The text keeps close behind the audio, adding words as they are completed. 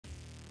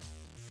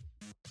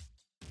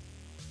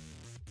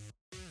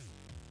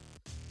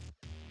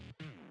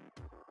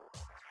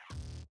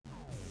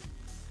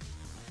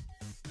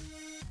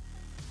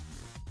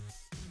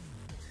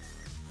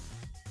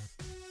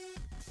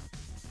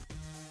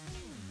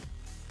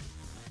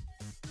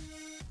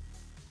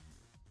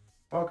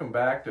Welcome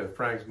back to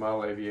Frank's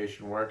Model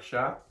Aviation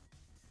Workshop.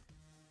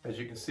 As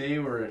you can see,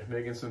 we're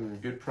making some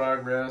good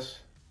progress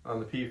on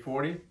the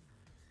P-40.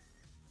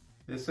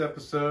 This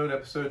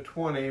episode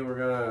 20,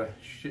 we're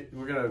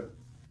gonna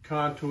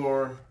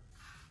contour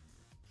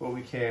what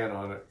we can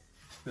on it.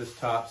 This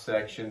top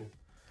section.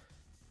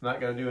 I'm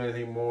not gonna do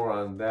anything more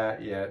on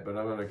that yet, but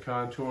I'm gonna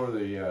contour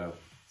the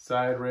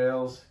side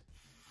rails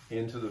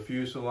into the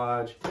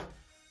fuselage,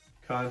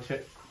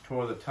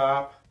 contour the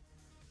top,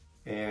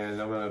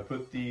 and I'm going to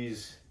put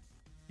these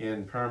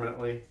in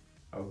permanently.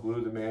 I'll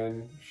glue them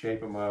in, shape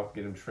them up,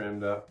 get them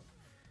trimmed up.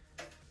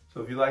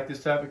 So if you like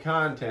this type of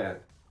content,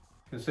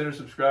 consider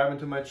subscribing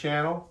to my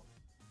channel,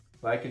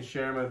 like and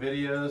share my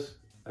videos.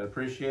 I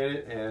appreciate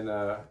it, and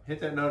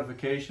hit that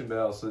notification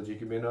bell so that you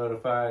can be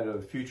notified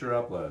of future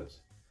uploads.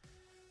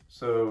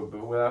 So,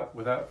 but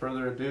without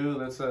further ado,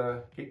 let's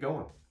get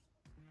going.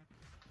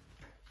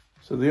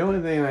 So the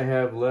only thing I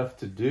have left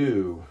to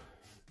do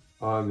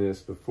on this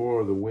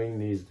before the wing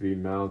needs to be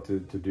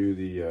mounted to do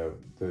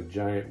the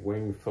giant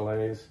wing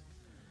fillets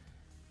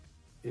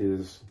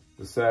is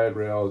the side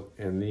rail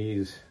and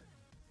these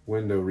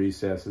window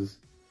recesses.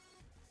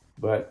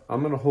 But I'm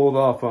going to hold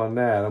off on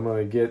that. I'm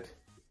going to get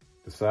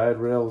the side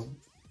rails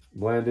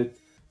blended,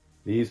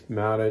 these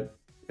mounted,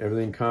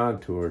 everything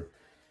contoured,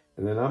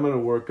 and then I'm going to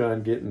work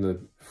on getting the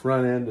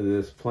front end of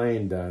this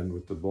plane done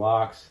with the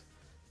blocks,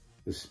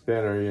 the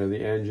spinner, you know, the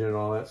engine and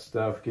all that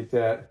stuff. Get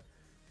that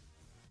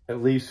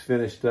at least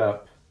finished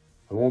up.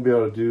 I won't be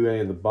able to do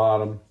any of the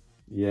bottom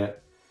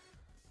yet,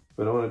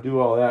 but I want to do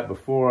all that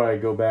before I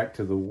go back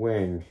to the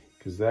wing,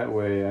 because that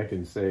way I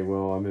can say,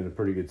 well, I'm in a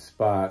pretty good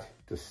spot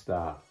to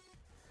stop.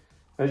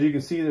 As you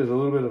can see, there's a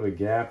little bit of a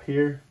gap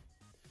here,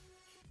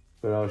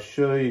 but I'll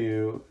show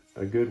you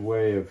a good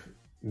way of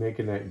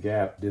making that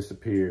gap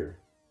disappear.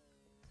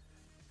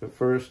 But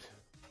first,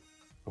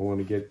 I want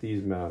to get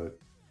these mounted.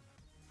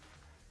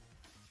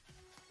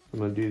 I'm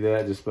going to do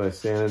that just by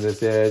sanding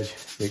this edge.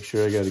 Make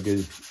sure I got a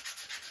good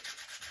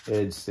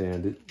edge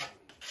sanded.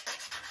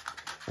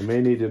 I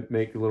may need to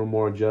make a little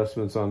more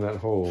adjustments on that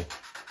hole.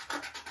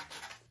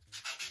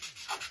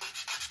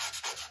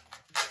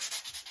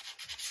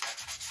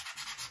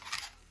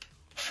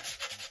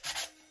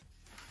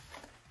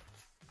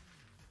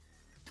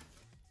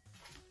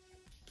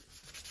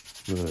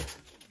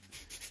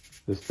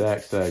 This back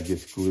side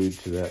gets glued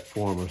to that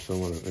former, so I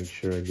want to make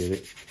sure I get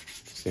it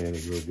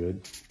sanded real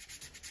good.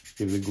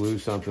 Give the glue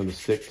something to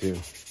stick to.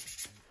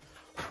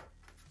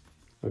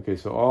 Okay,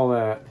 so all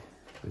that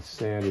is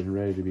sanded and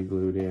ready to be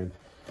glued in.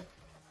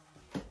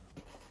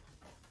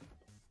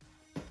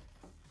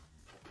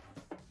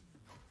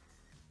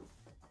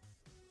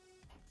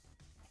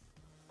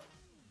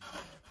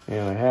 And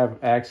I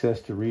have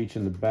access to reach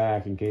in the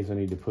back in case I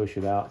need to push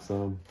it out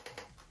some.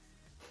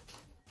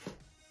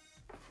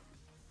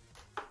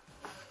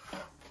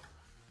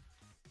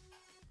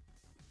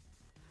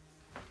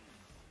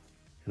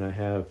 And I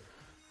have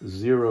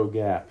zero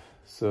gap.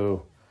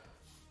 So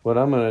what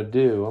I'm going to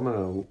do, I'm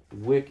going to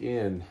wick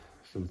in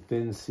some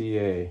thin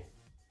CA.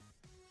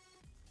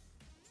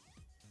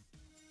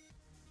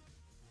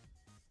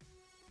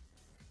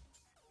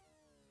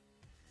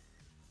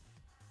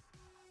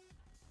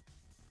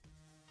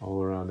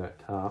 All around that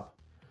top.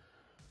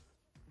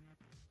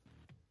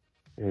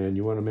 And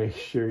you want to make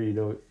sure you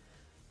don't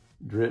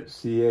drip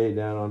CA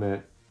down on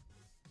that,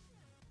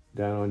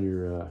 down on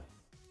your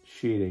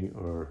sheeting,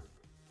 or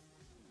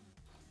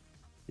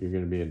you're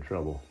going to be in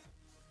trouble.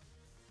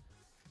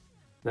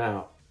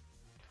 Now,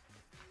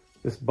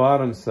 this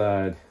bottom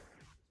side,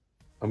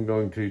 I'm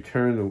going to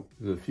turn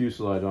the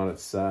fuselage on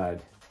its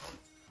side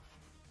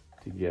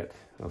to get,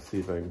 I'll see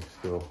if I can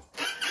still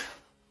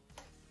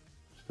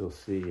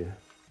see you.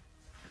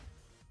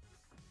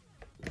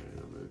 All right,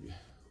 I'll move you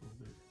a little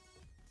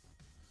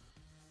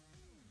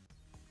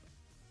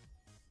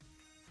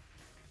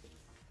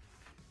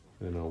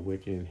bit. And I'll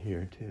wick in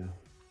here too.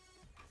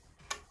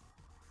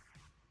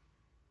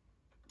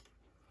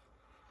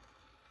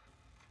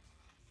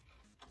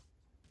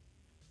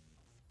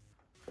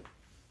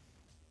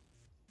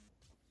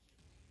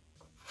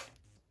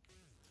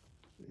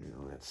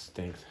 That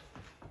stinks.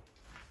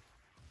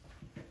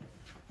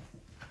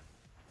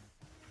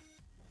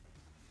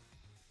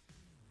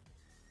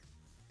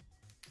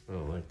 I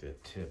don't like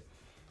that tip.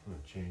 I'm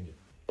gonna change it.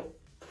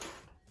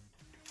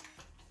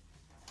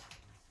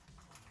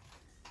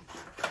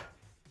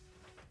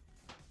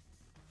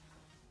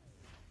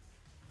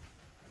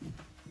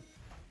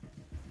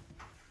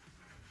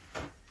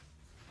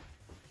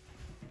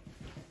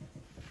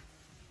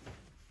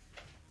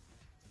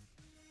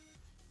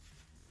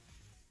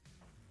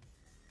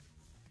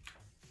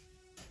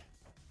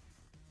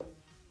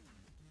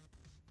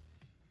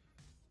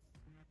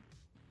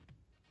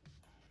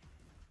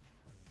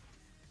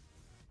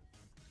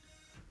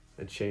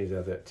 I changed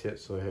out that tip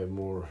so I have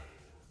more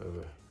of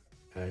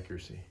a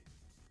accuracy.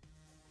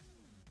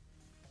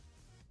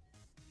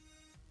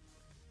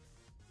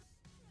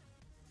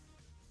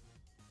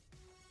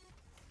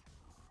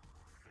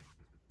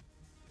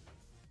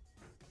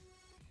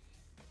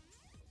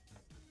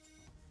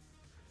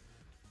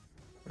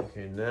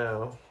 Okay,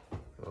 now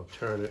I'll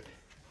turn it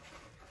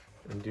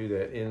and do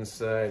that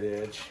inside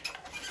edge.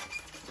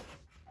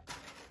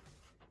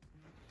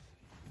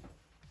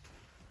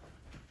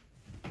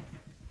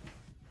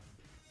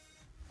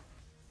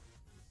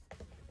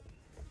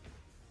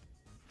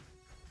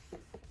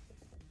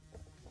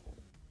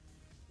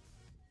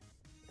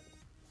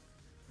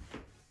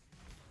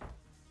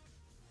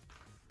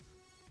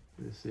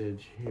 This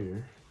edge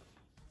here.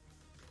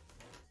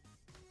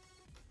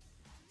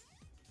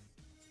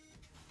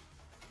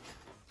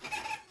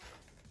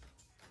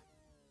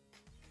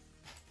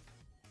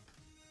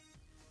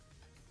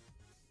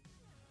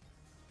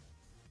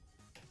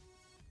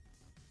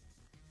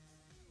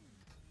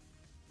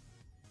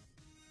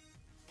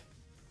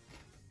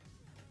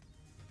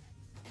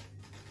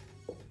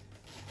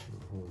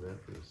 I'll hold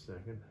that for a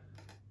second.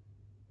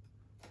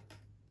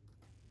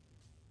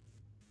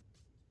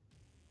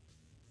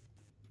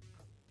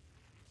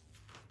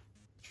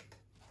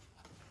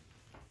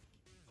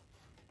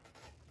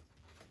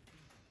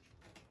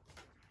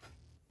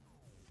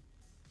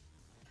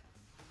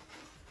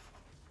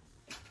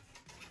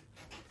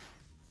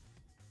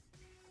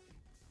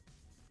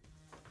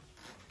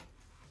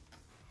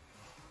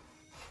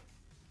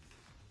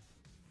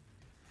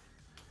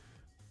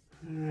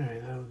 All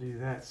right, that'll do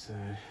that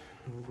side.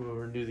 We'll go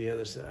over and do the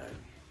other side.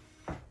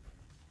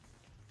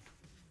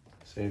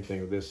 Same thing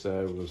with this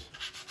side, we'll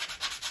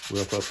just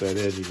rough up that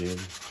edge again.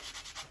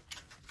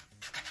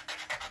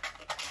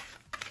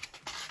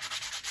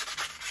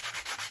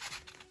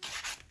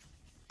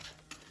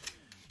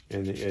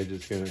 And the edge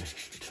is going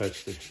to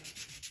touch the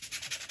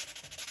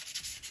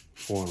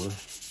former.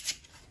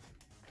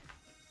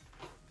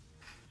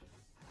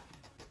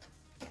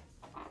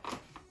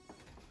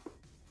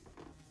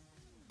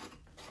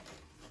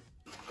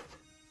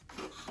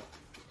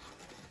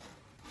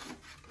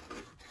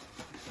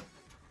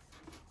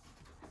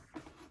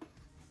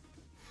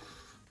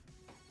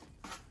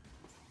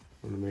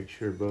 I'm going to make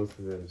sure both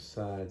of them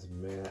sides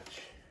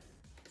match.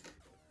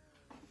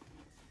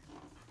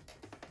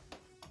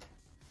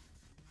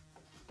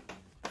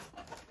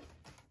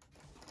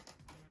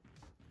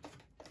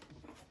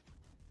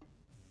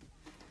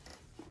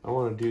 I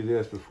want to do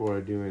this before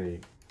I do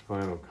any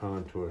final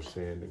contour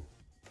sanding.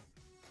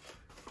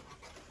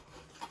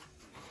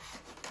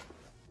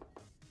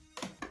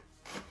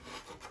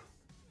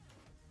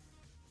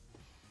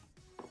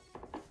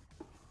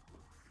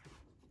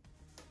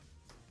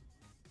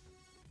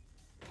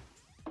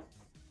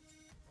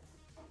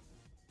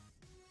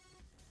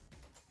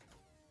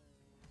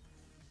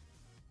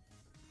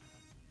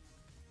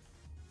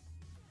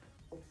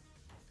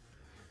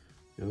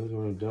 You always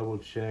want to double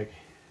check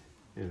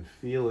and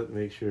feel it,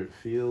 make sure it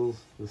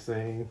feels the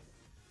same.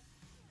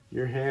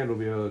 Your hand will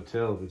be able to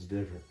tell if it's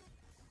different.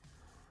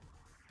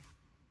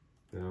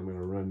 Now I'm going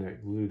to run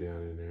that glue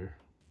down in there.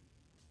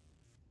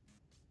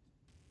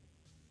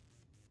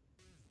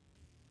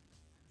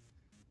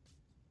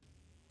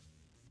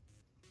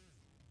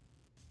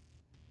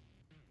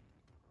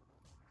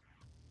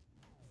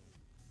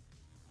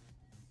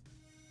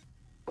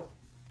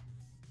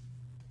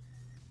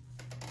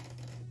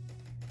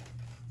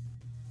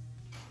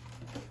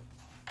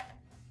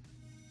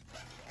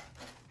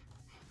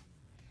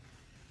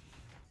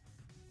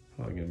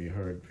 Probably going to be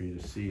hard for you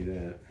to see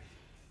that.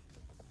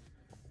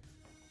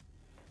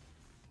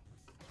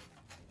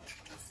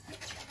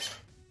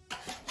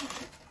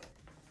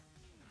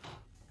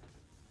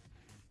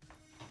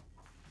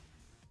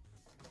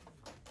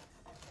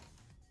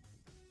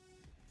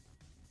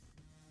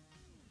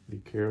 Be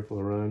careful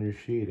around your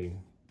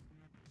sheeting.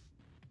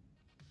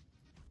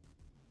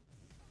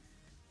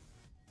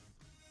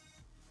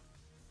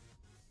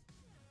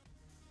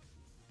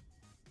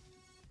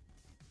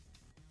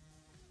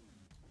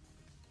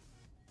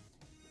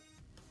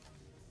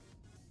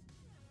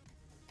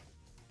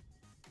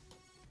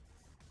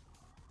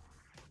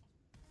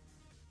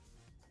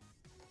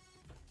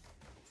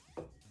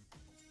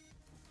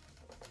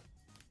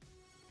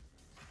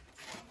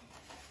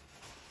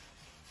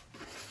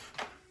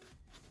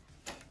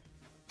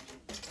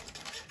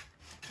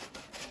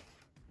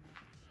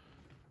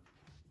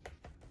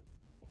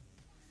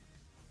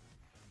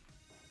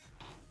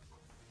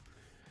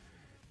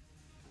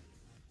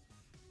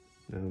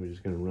 Now we're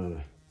just going to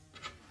run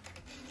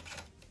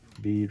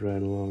a bead right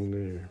along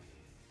there.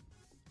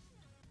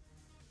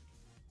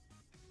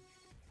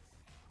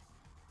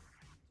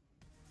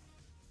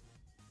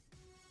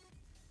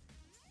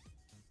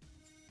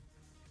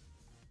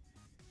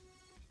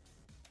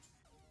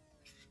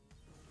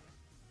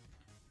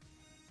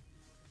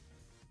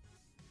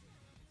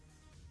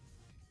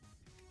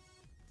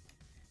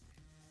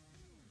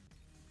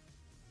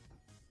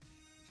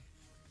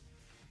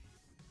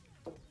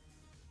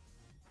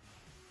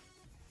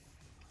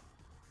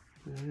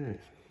 All right.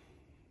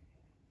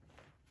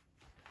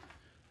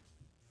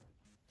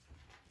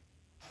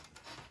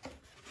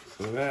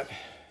 So that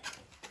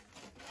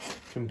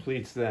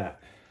completes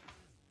that.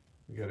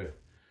 We got a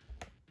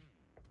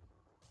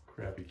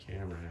crappy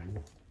camera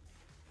angle.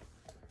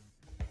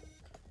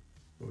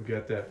 But we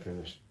got that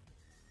finished.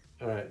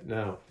 All right,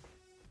 now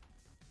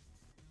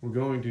we're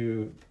going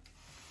to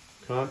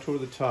contour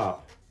the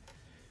top,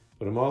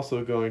 but I'm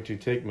also going to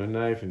take my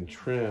knife and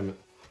trim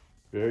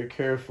very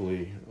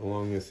carefully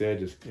along this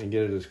edge and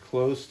get it as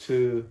close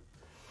to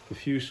the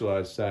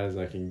fuselage side as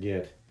I can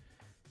get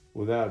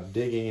without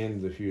digging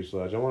into the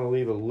fuselage. I want to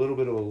leave a little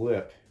bit of a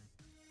lip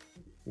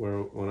where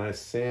when I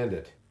sand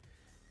it,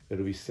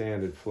 it'll be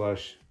sanded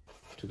flush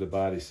to the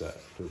body side,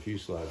 to the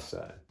fuselage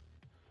side.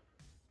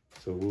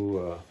 So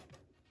we'll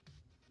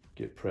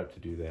get prepped to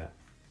do that.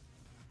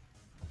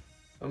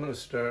 I'm going to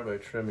start by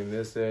trimming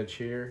this edge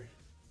here,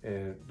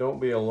 and don't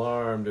be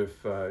alarmed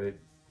if it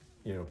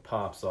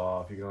pops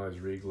off. You can always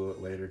re-glue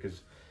it later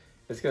because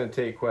it's going to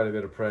take quite a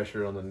bit of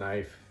pressure on the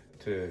knife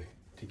to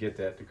get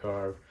that to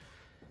carve.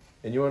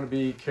 And you want to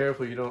be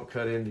careful you don't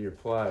cut into your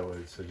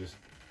plywood, so just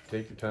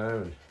take your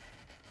time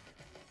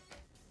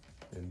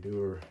and do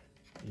her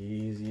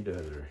easy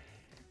does her.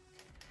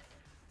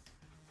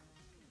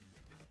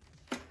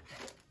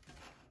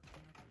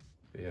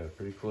 Yeah,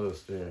 pretty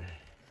close there.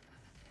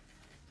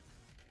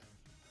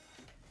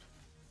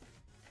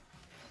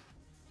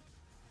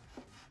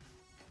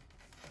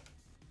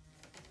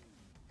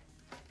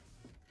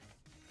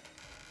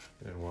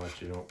 And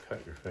watch you don't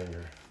cut your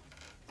finger.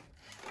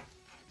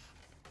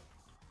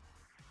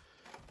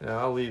 Now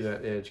I'll leave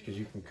that edge because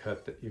you can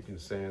cut that, you can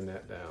sand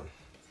that down.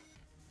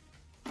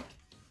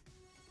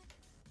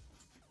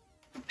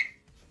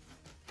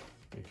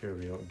 Be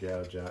careful you don't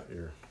gouge out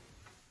your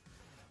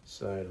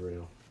side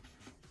rail.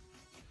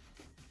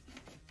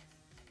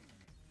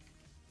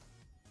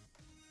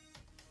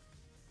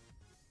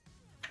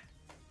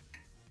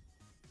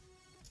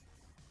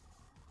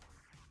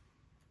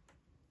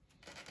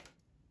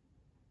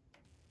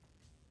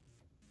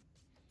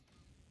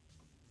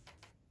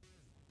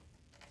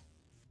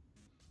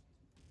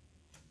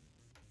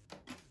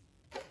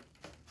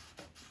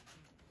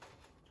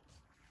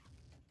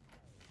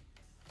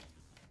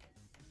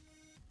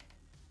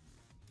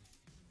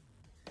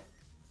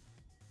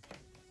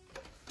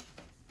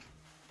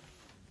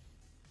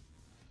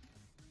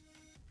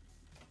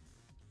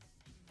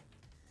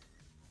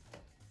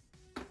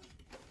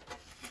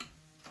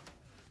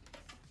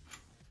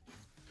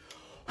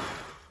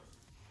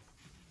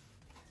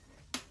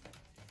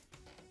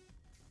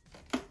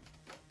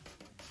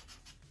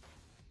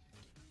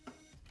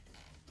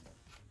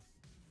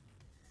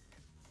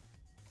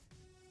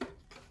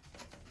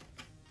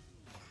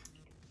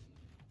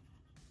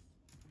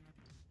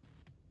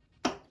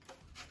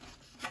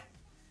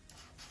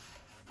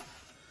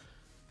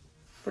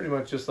 Pretty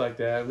much just like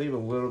that. Leave a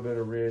little bit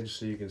of ridge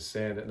so you can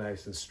sand it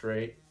nice and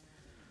straight.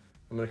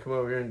 I'm going to come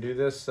over here and do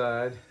this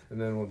side,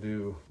 and then we'll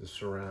do the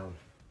surround.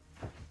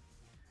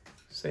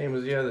 Same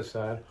as the other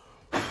side.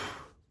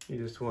 You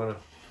just want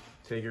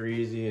to take her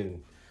easy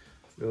and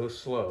go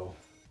slow.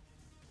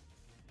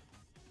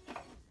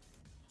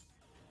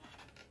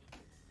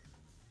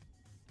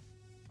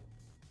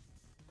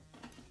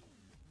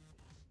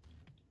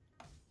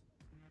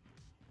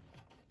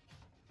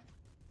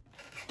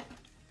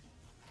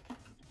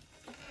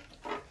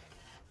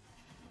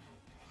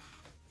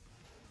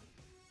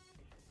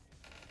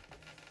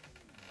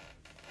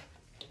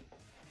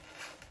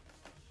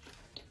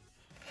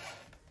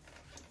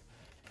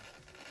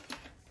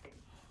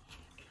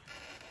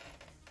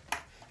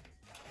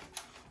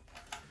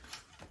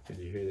 Did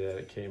you hear that?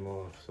 It came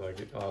off, so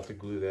I'll have to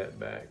glue that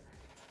back.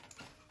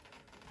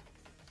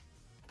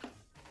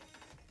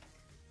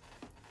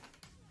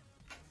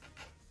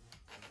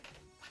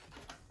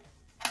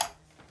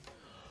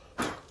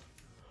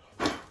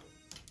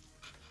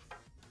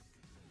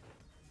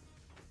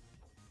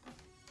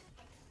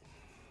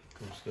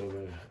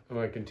 I'm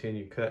gonna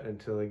continue cutting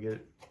until I get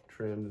it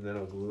trimmed, and then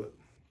I'll glue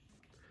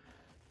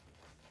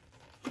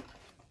it.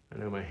 I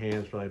know my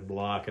hand's probably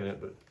blocking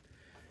it, but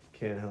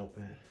can't help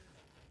it.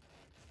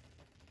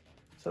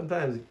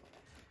 Sometimes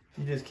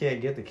you just can't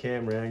get the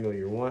camera angle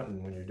you're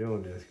wanting when you're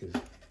doing this,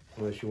 because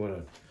unless you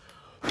want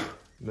to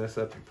mess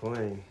up your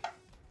plane.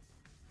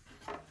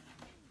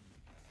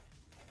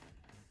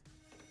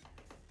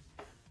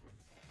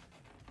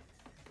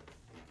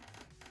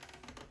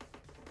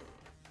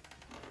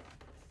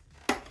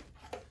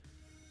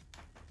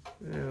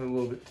 And a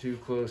little bit too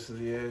close to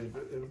the edge,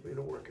 but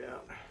it'll work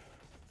out.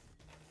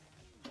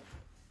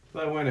 So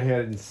I went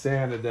ahead and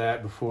sanded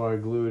that before I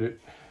glued it.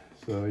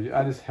 So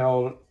I just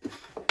held it.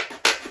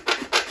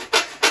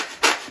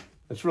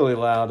 It's really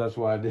loud, that's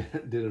why I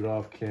did it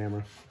off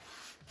camera.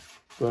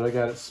 But I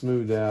got it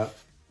smoothed out.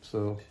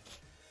 So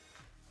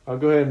I'll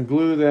go ahead and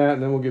glue that,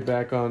 and then we'll get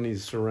back on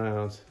these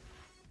surrounds.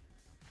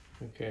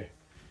 Okay.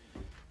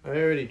 I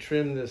already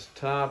trimmed this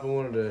top. I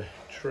wanted to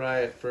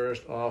try it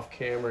first off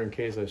camera in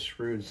case I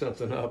screwed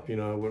something up. You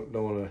know, I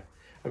don't want to,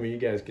 I mean, you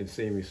guys can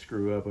see me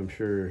screw up. I'm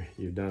sure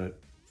you've done it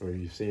or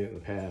you've seen it in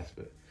the past.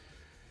 But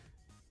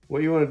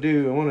what you want to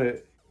do, I want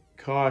to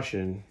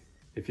caution,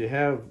 if you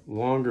have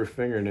longer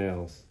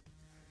fingernails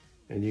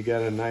and you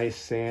got a nice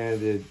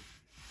sanded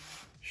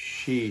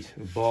sheet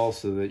of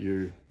balsa that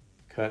you're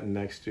cutting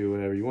next to,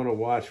 whatever, you want to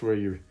watch where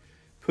you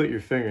put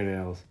your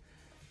fingernails.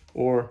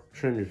 or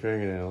trim your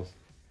fingernails.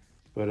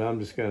 But I'm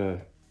just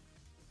gonna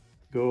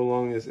go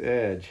along this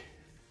edge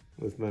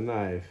with my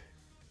knife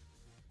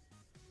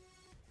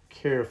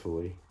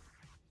carefully.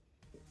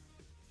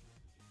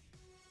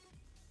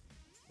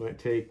 Might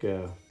take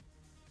 3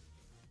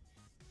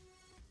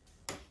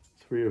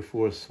 or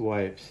 4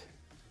 swipes.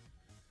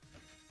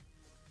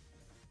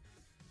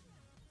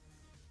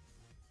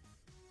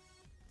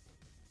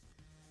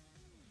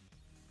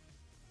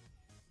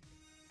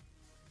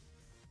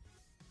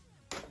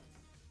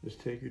 Just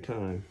take your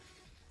time.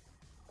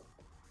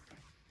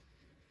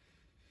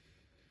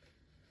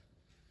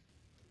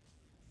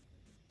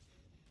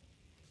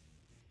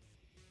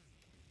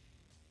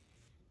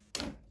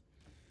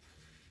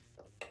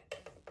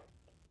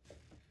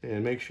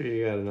 And make sure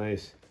you got a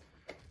nice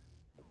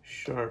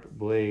sharp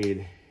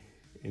blade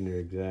in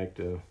your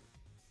X-Acto.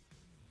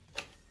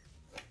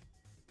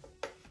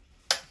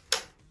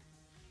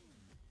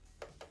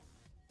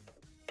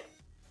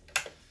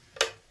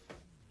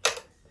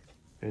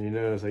 And you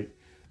notice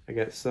I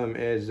got some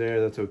edge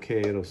there, that's okay,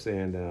 it'll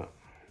sand out.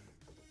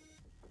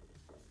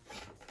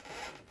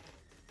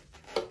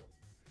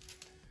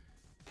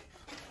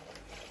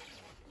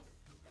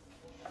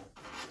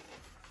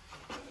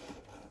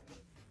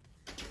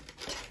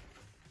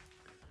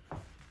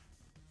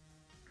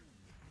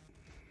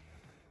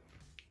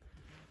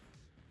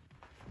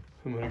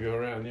 I'm gonna go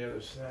around the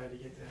other side to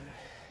get that.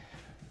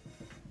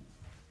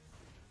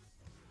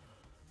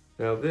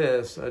 Now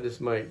this, I just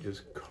might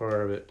just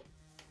carve it.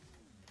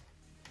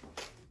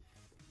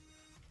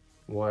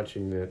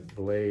 Watching that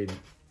blade,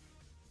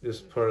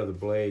 this part of the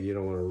blade you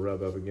don't want to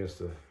rub up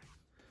against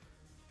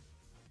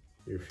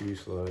your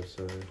fuselage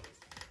side.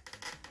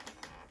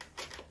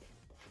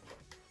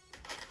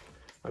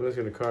 I'm just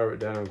going to carve it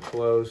down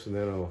close and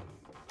then I'll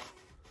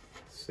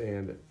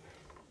sand it.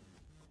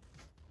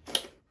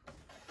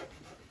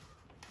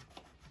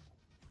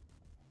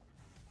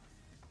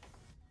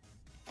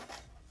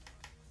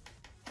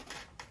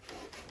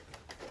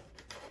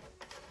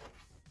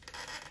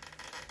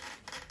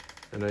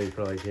 I know you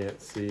probably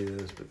can't see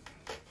this, but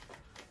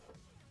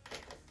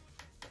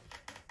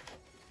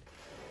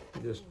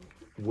just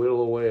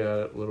whittle away at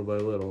it little by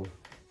little.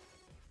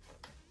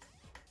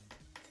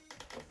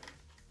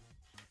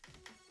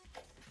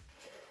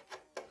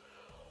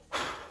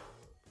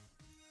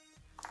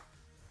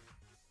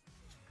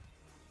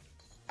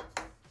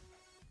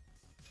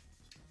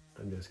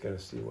 I'm just gonna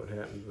see what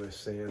happens when I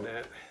sand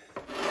that.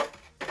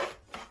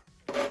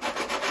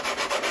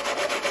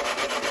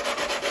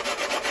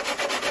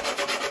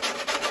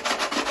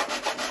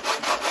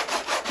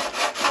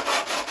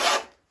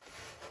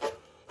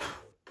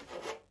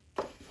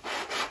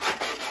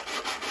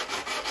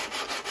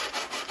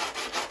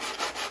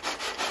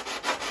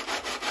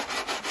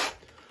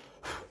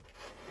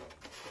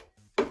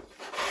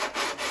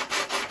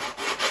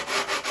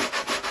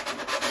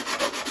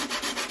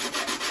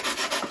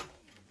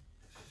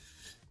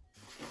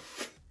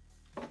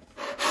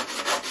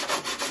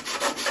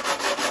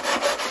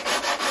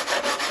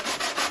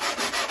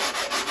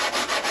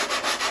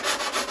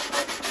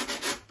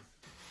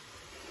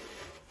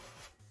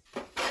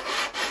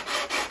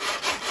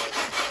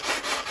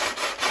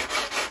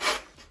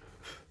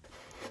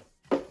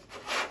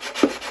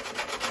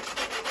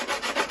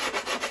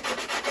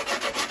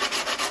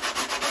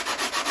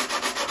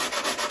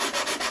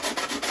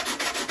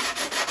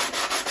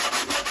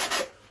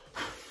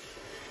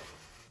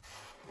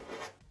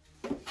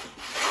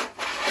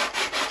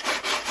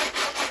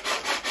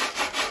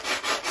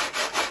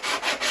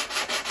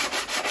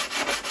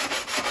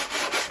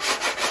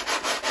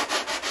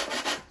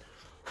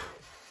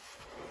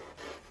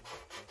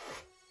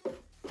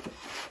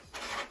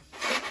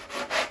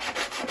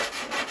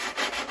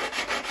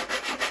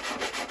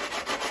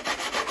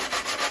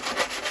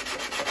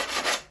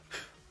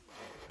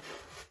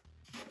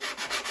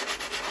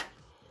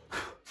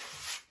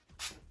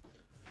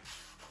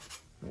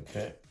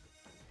 Okay,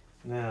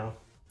 now,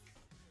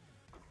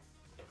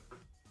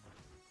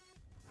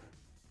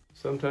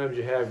 sometimes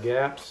you have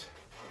gaps,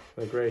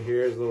 like right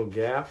here is a little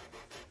gap.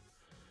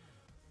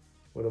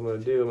 What I'm going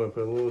to do, I'm going to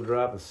put a little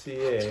drop of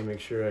CA,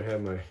 make sure I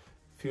have my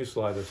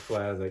fuselage as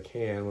flat as I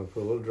can. I'm going to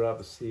put a little drop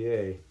of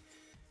CA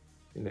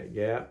in that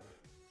gap.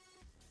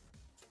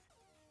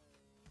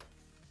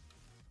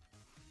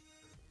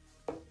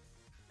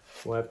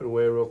 Wipe it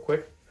away real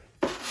quick.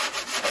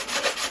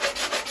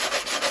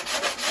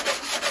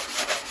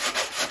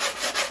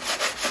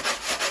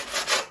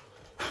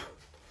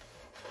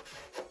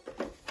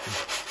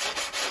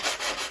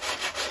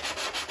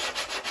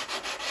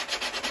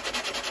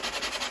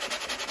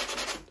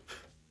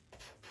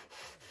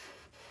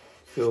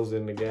 Fills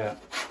in the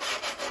gap.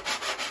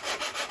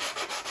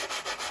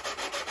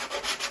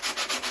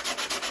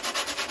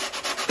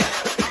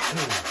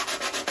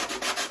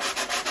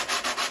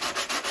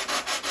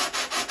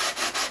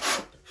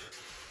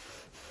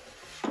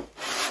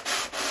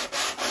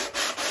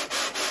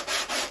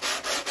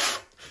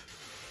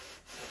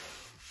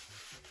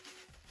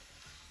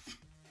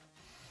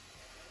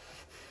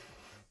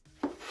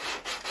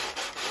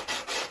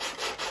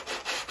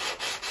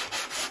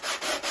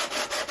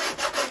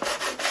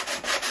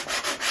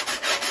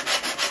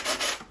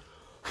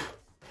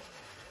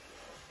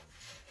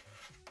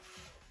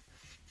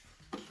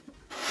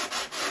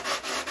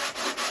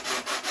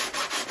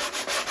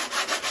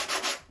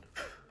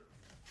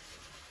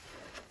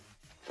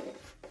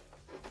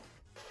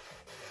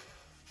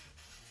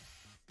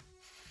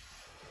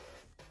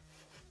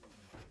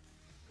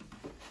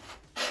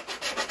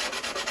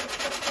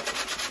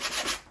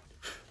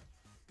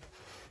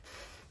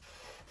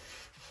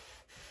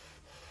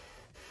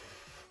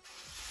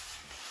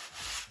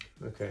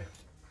 Okay,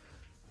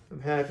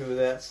 I'm happy with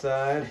that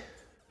side.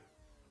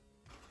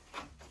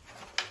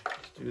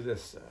 Let's do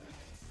this side.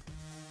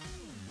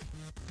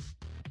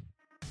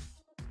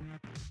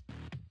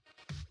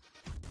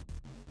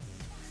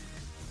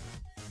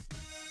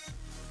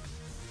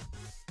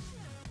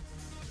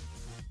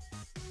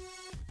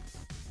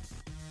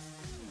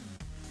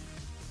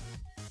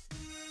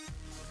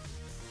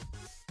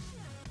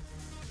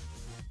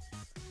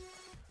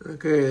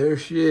 Okay, there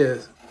she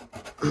is.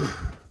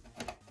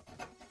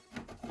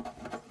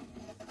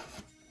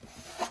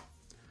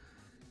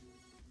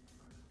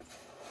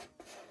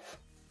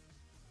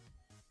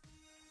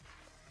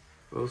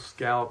 Both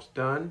scallops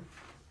done.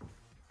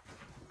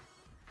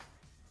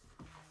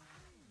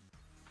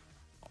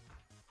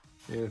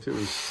 And if it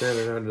was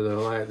centered under the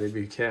light, they'd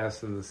be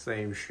casting the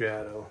same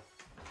shadow.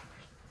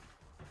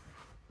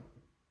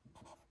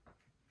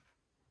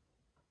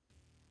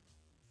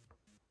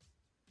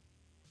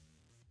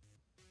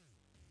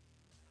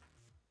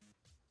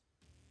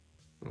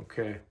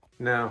 Okay,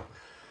 now,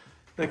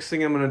 next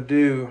thing I'm gonna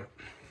do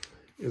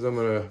is I'm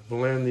gonna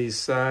blend these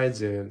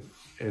sides in,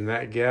 and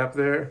that gap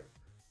there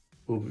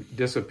will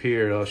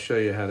disappear. I'll show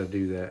you how to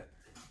do that.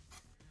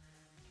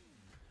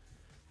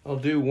 I'll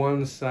do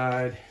one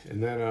side,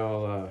 and then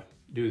I'll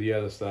do the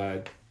other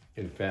side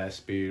in fast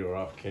speed or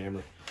off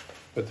camera.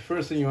 But the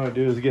first thing you wanna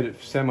do is get it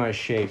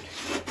semi-shaped.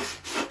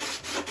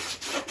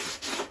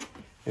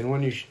 And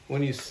when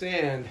you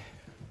sand,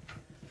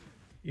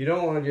 you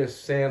don't wanna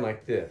just sand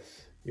like this.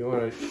 You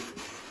want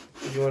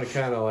to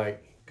kind of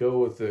like go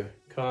with the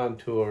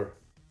contour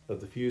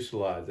of the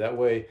fuselage. That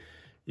way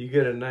you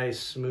get a nice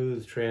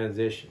smooth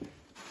transition.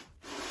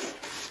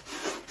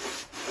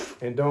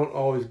 And don't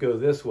always go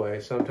this way.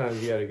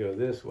 Sometimes you got to go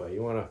this way.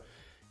 You want to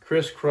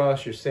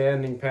crisscross your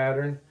sanding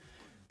pattern.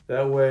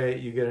 That way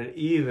you get an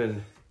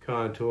even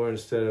contour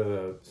instead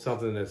of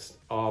something that's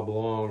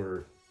oblong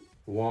or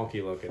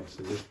wonky looking.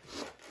 So just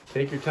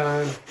take your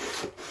time and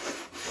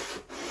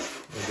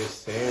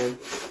just sand.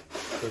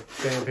 Let the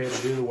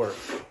sandpaper do the work.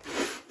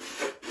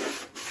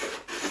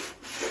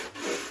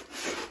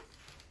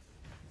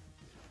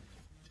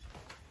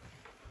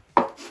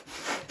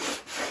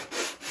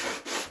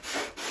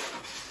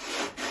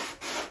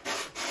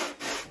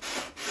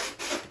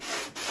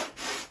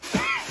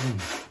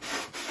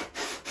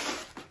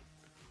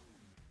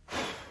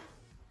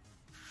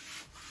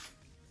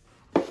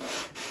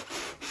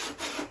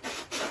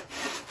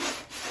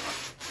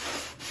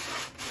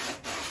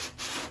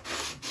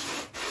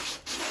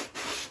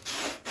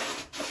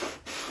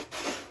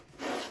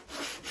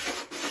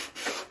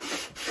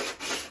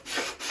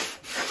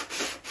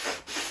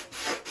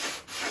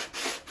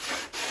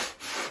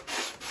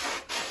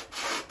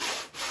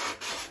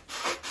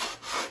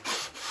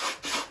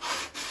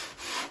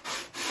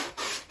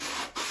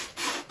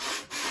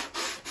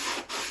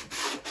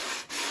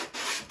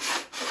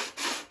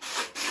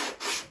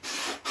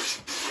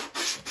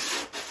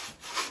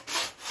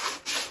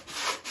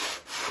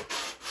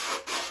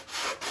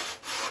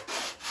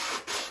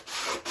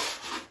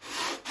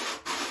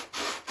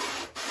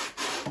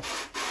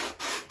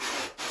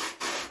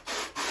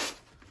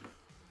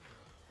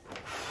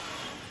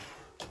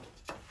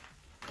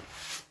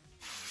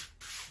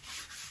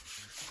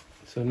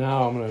 So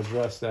now I'm going to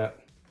address that,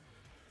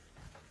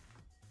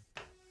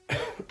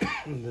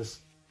 this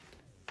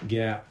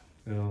gap,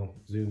 and I'll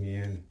zoom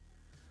you in.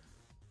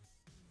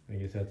 I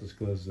guess that's as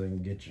close as I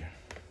can get you.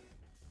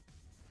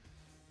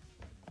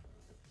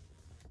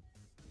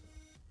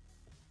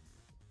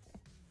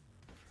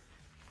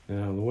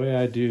 Now the way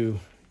I do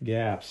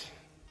gaps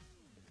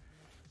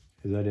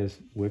is I just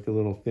wick a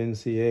little thin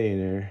CA in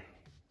there.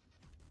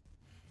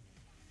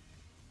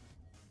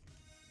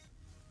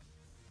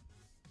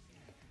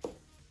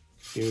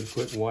 Give it a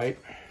quick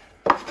wipe.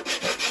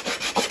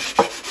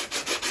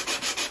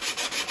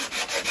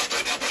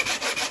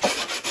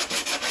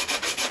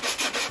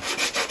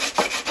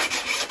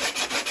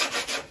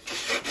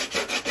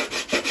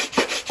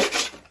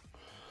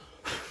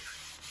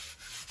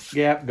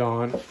 Gap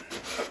gone.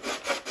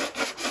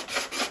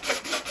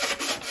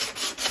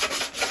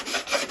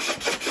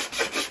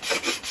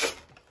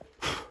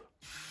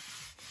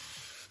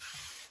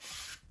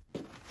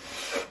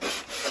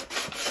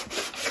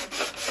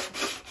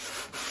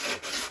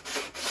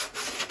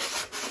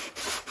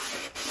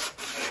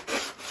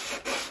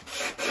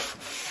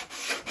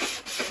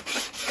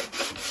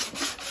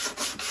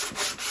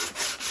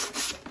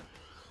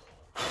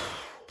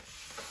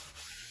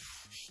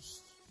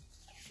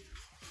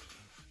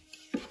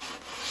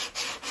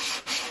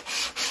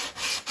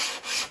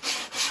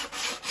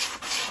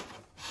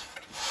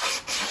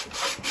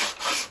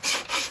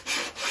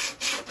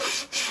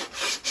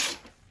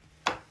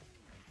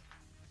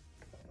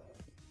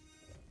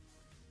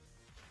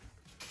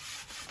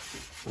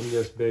 I'm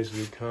just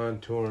basically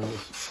contouring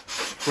this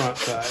front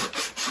side.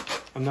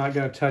 I'm not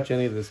going to touch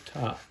any of this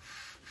top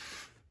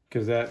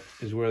because that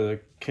is where the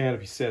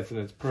canopy sits and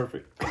it's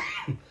perfect.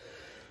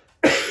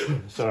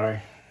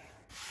 Sorry.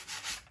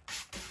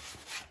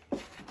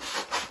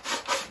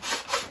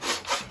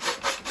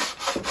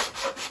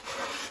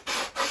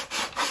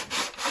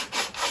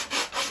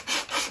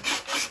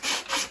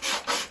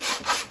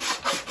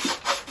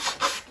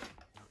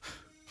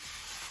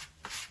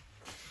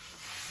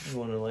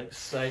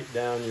 sight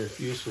down your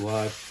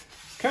fuselage.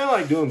 It's kind of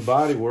like doing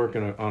body work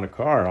on a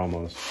car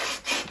almost.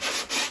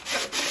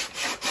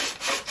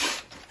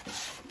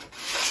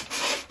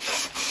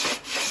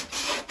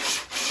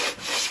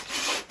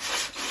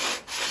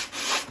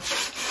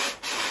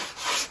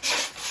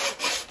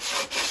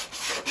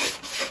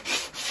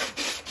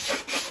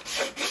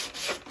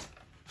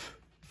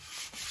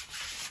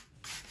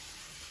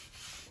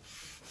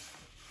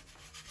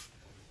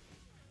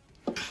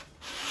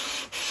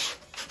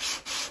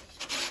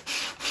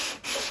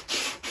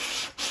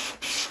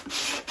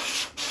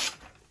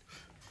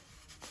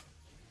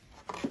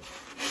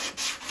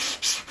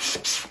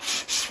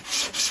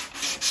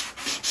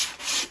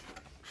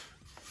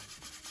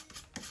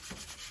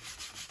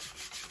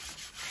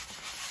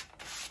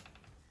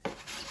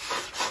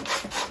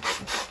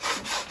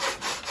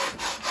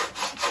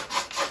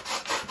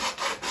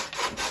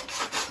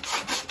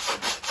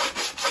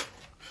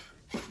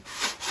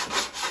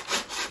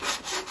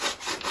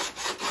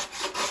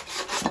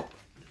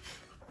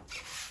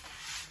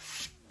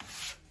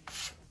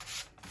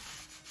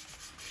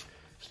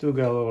 Still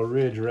got a little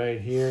ridge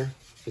right here.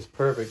 It's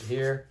perfect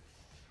here.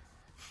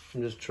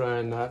 I'm just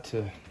trying not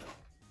to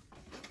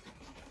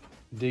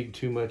dig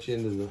too much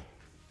into the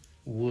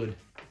wood.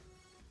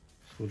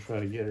 So we'll try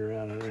to get her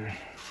out of there.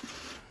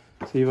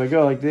 See, if I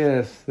go like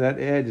this,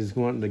 that edge is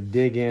wanting to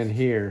dig in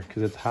here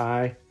because it's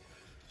high.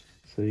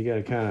 So you got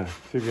to kind of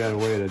figure out a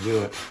way to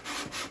do it.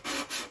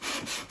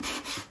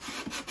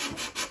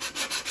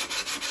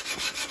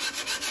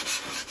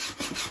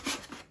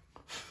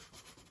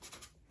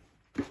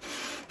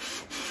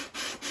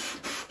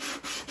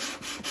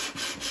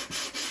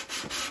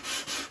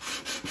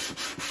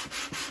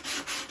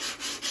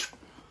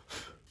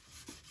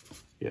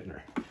 Getting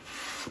her.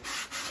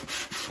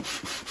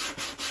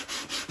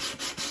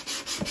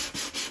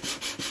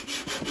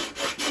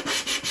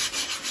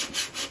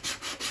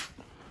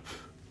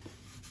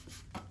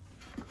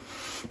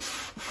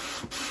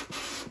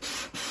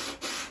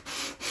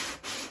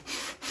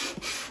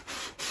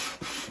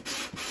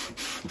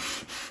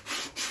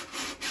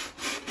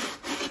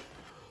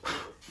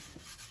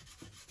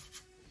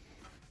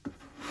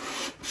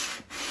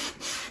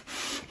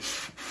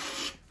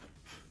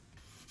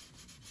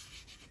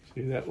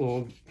 See that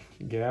little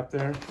gap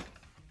there?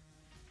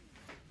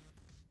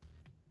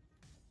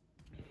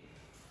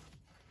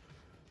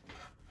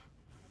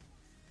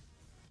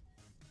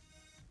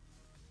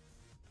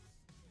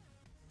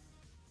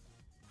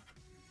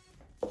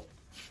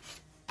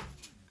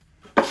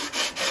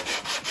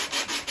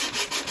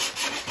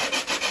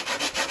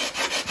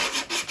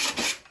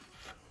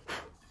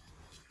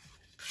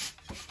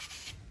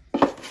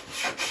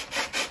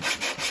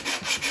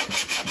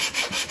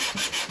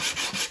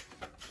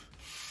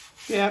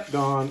 Yep,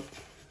 gone.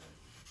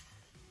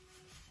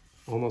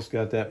 Almost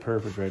got that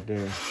perfect right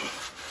there.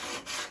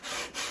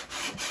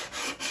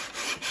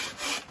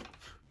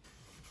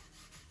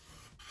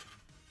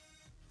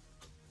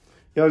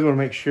 You always want to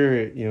make sure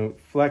it,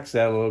 flex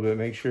that a little bit.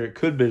 Make sure it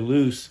could be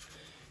loose.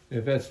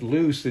 If that's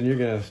loose, then you're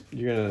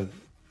gonna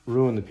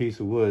ruin the piece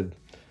of wood.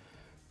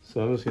 So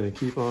I'm just gonna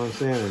keep on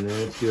sanding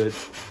there. It's good.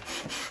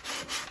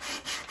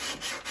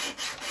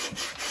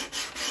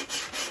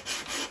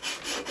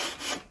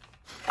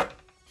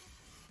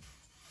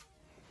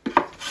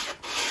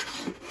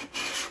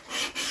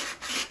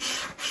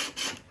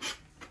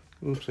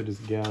 Oops, I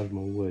just gouged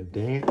my wood,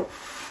 dang it.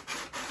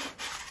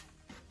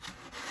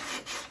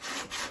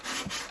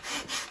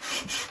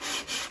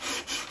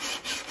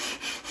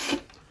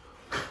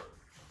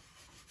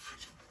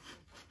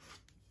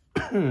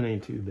 It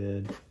ain't too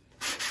bad.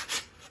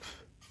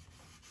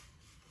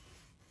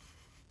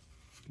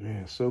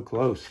 Yeah, so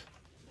close.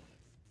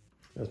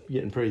 That's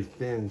getting pretty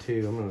thin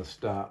too. I'm gonna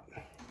stop.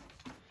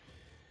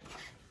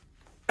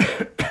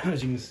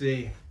 As you can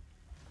see,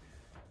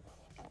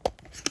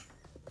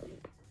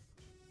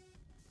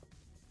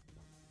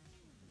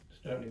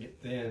 starting to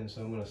get thin,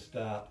 so I'm gonna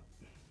stop.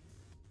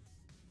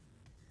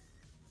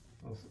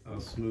 I'll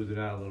smooth it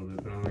out a little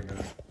bit, but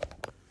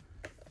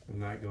I'm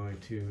not going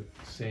to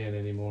sand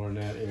anymore in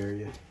that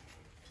area.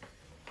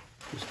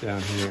 Just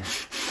down here.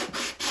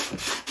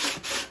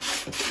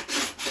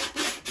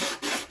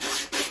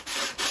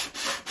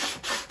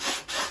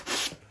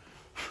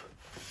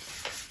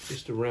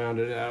 Just to round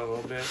it out a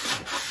little bit.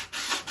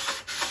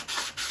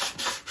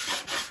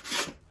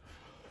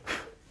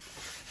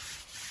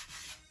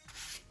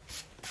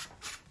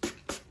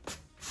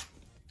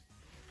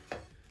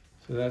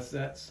 So that's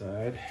that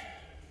side.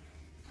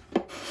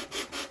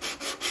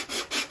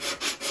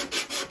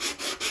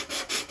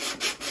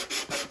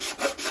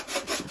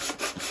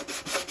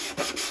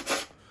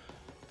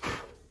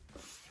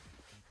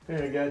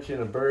 Here, I got you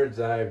in a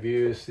bird's eye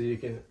view so you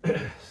can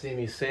see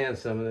me sand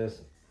some of this.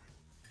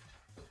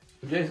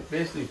 Just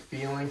basically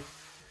feeling.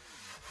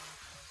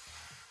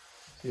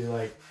 See,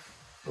 like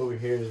over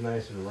here is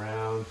nice and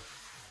round.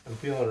 I'm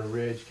feeling a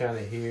ridge kind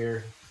of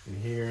here and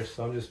here,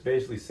 so I'm just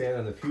basically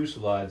sanding the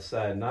fuselage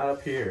side, not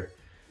up here,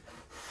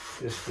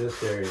 just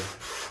this area.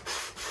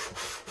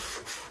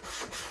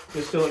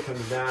 Just till it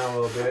comes down a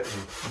little bit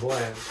and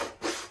blends.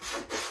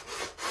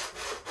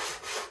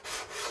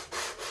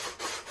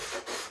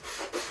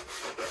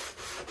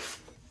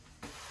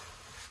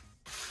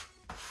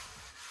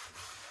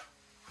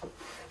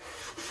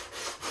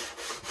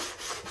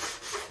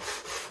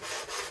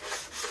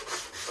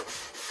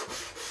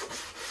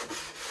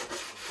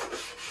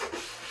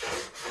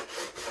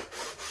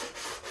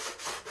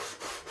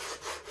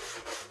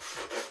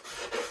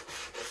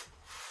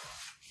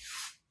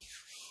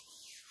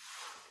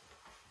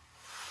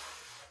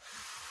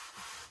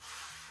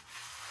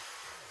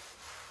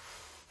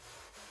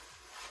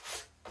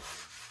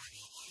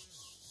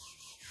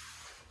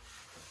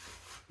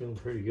 Feeling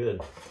pretty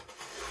good.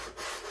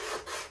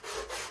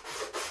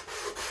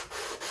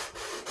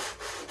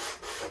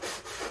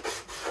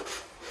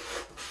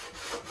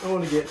 I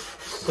want to get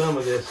some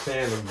of this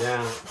sanded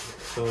down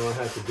so I don't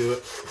have to do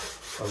it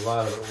a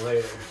lot of it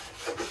later.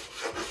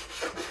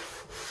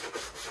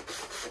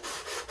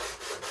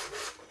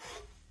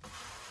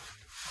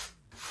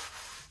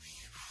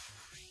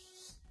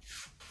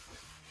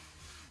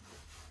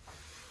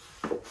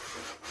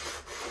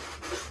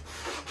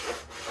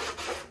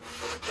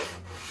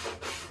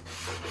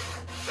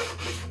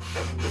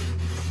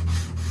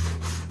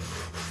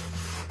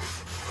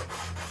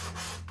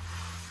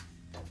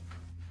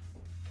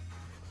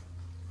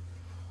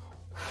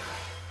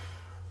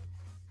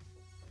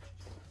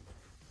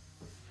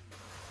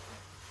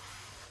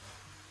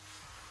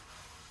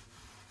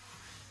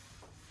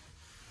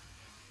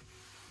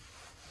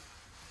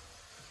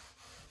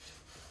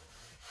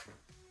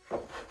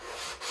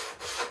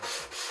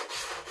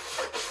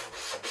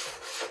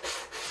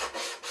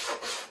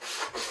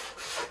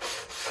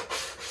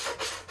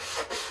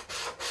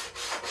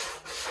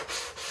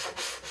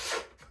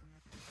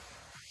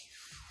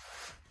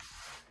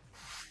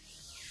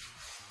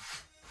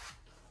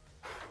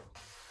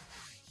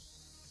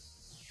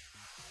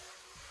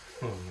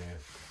 Oh man,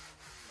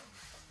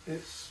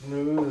 it's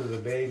smooth as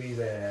a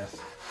baby's ass.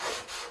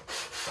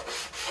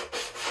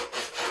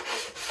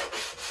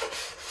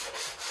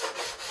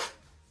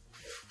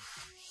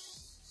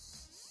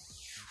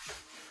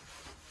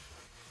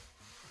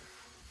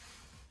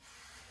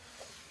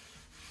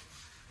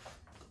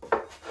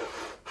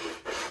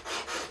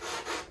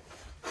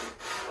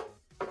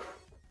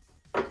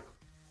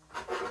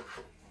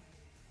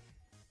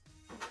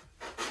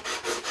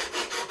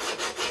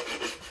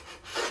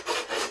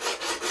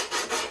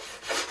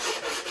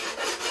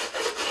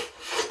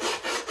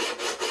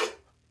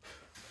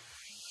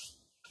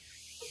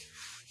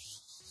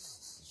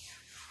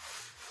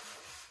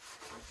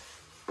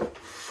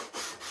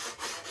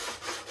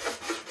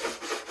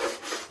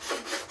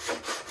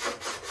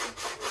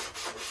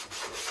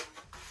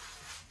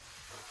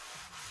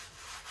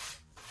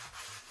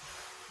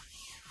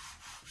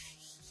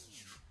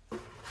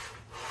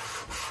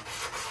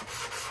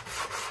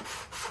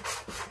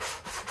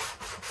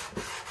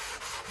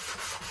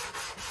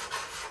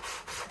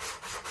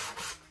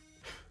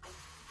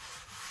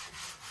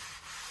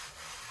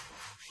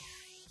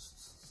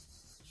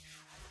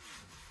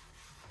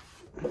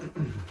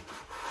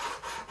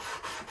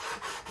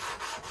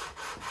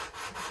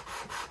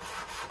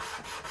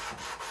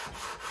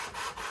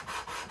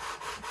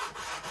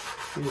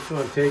 You just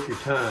want to take your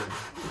time.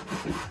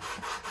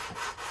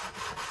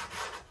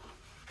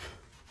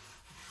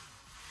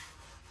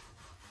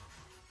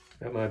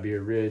 That might be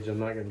a ridge I'm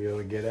not going to be able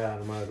to get out.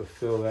 I might have to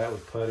fill that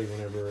with putty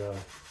whenever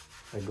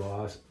I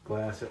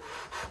glass it.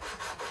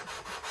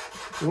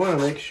 You want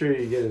to make sure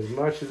you get as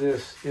much of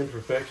this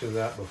imperfections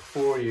out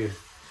before you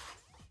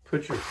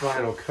put your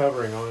final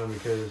covering on,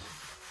 because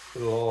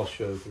it'll all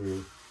show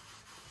through.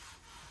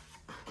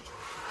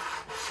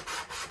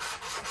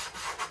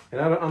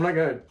 And I'm not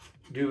going to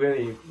do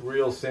any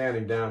real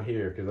sanding down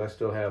here because I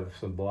still have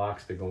some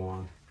blocks to go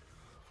on.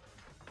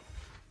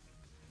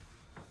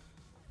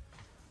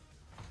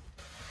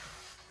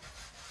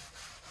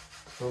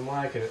 So I'm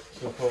liking it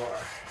so far.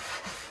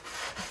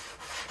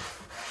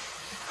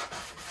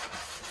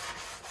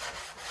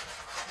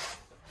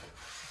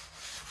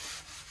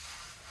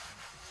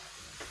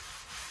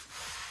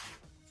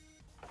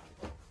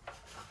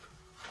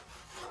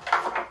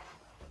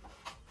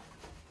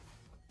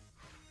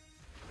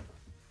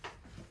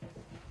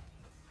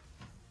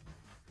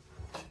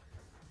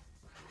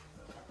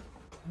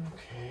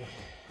 Okay,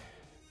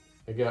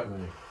 I got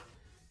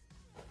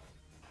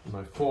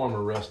my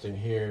former resting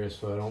here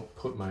so I don't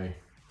put my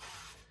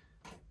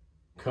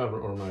cover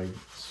or my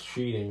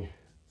sheeting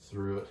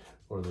through it,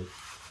 or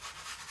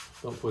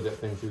don't put that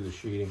thing through the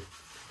sheeting.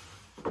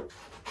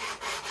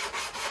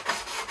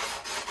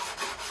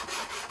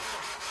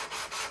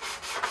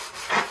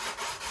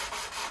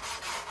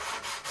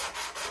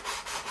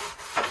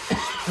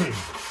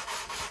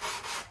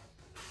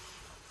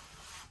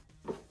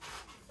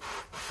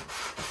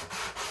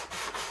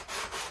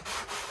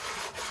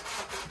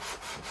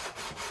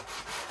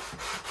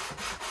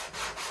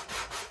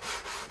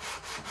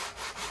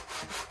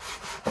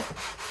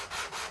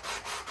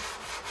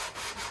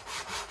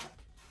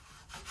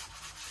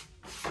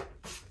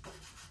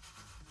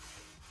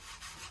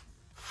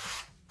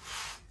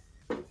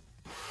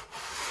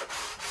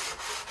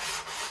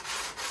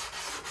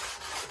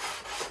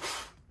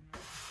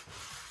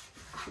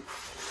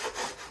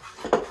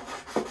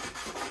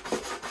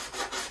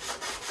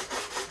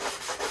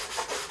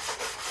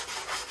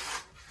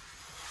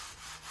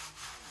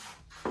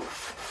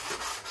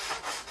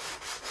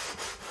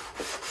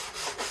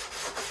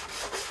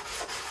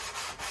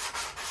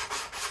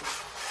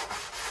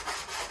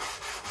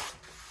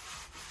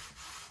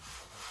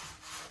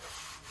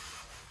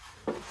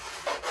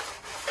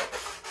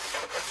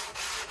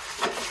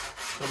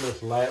 I'm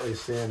just lightly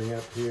sanding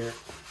up here.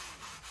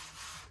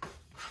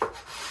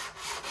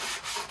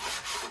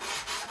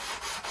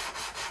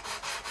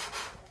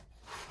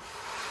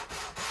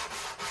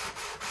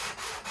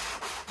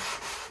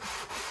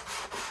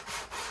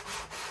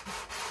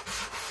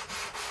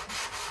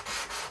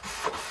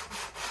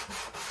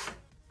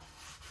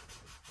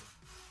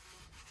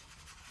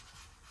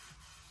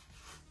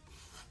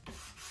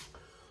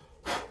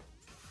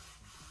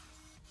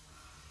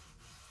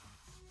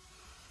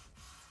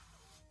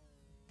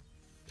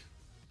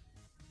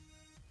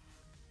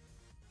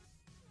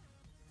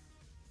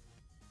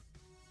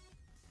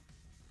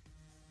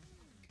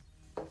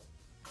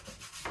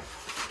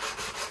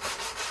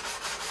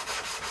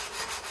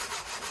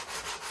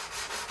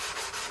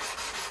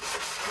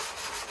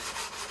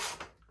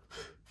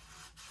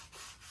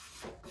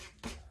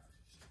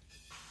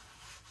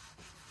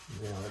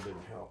 Yeah, that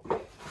didn't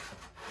help.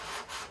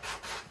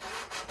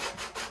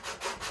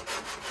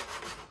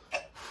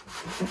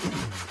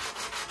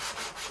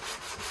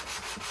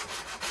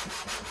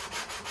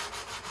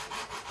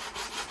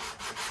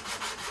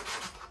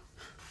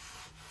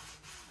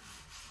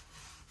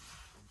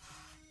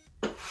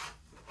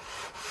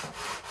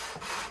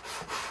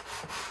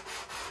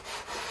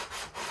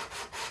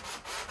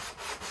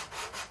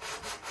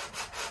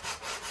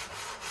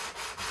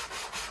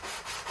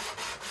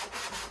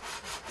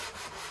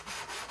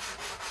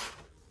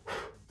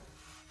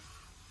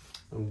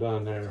 I'm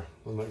done there.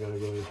 I'm not going to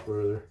go any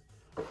further.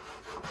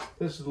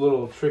 This is a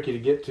little tricky to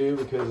get to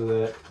because of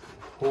that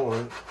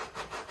horn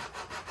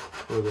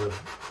for the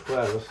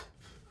clevis.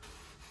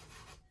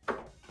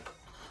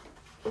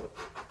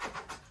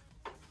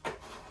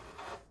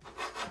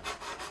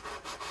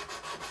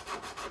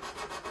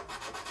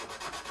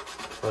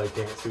 Probably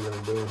can't see what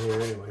I'm doing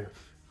here anyway.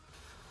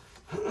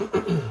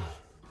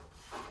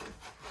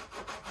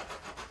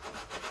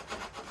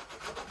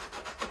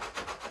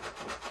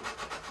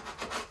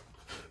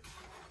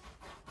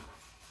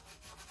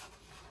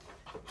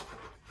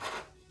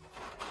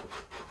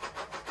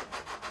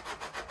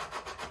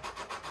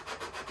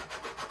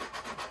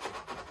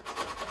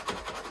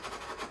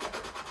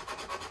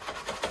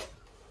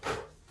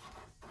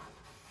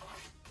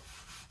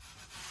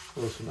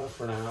 Close enough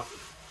for now.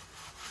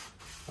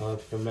 I'll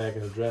have to come back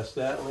and address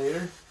that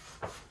later.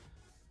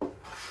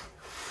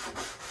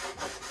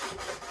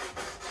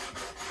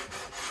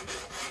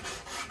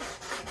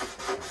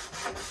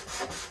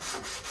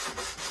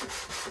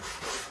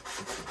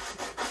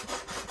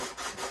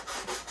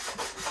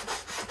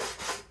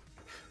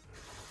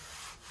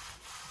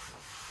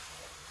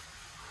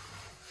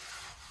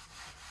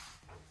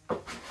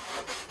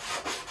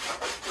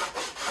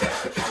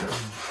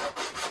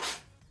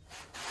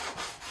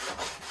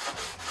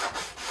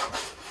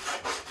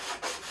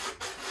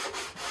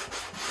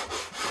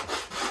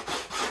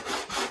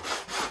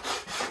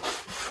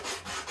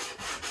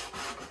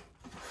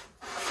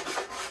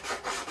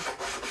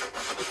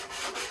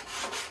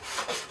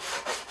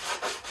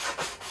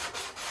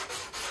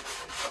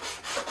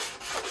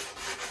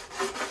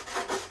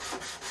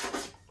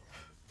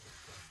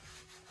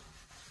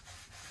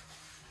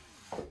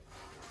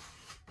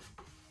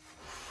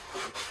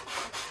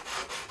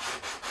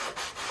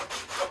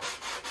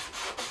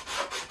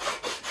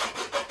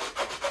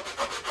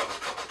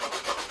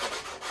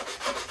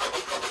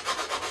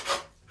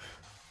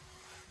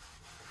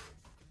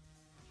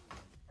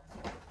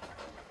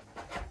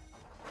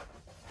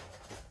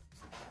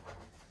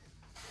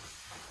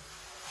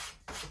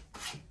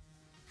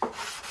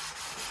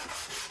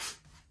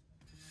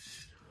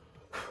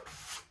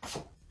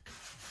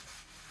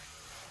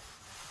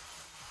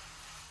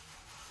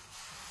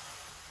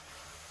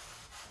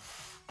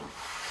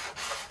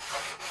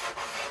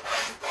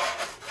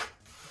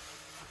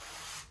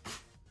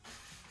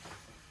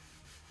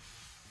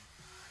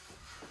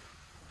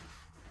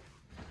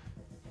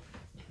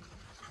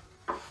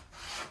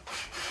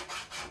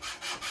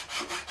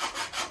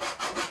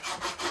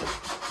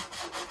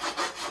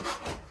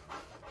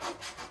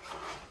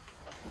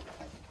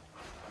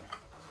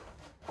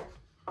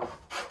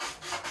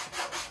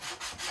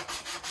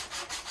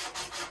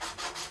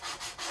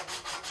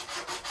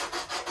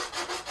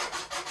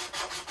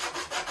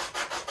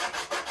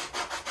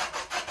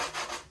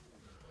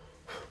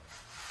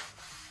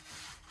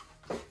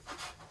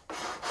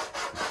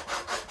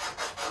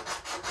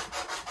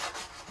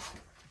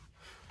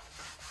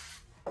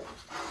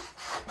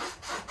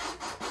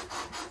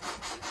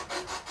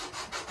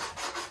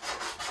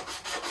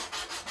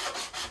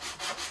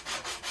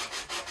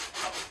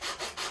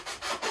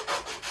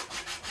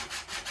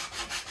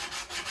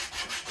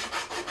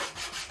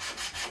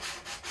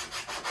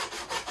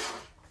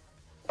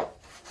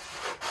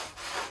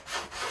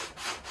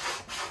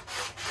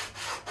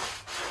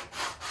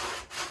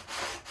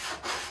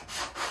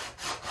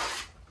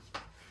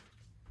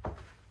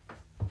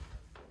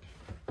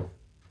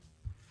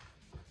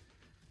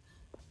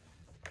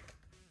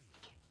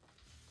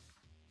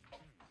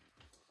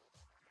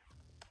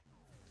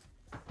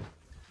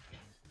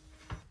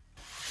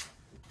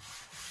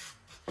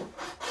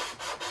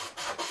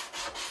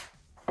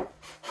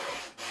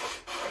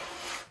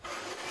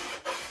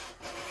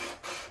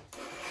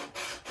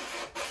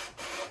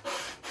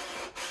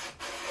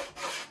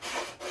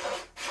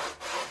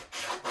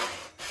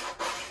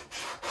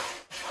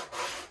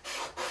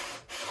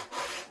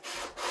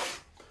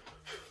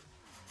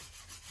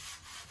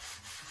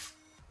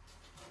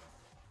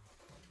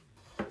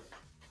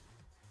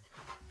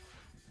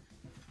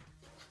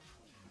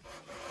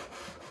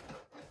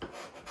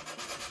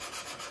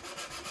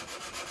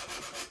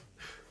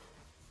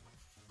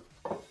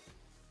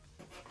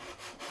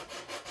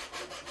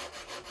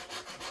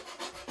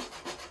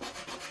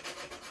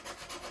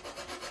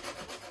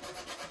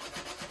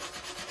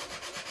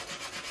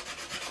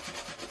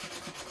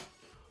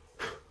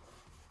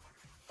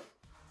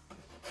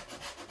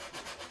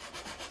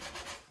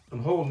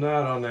 I'm holding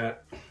out on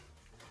that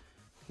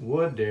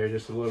wood there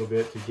just a little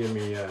bit to give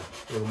me a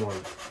little more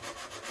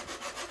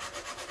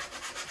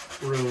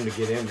room to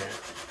get in there.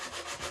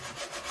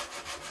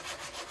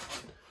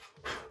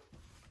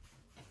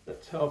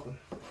 That's helping.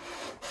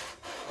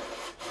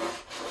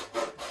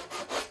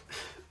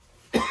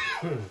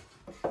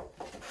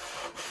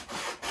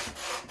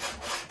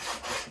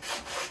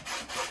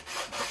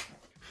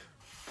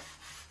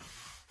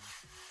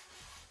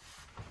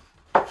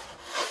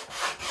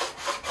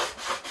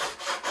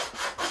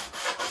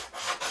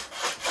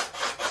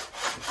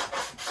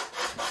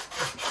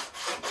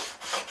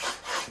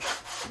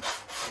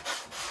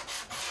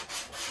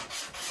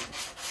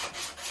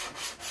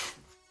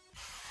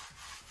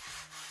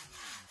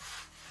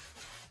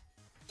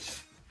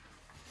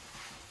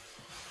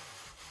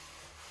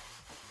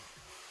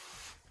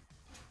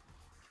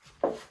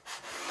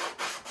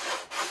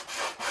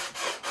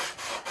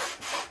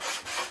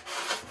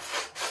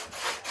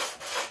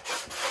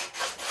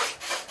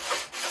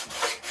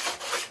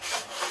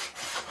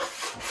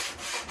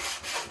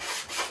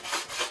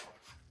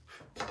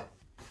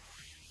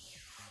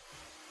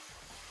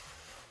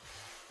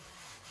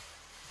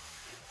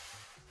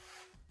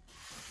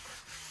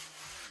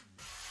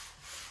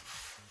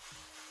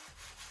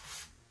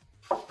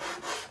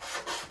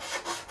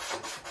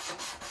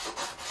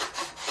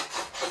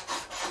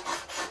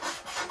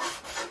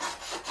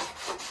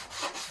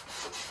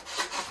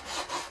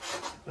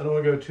 I don't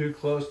want to go too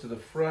close to the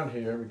front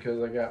here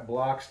because I got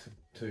blocks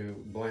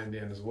to blend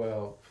in as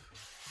well.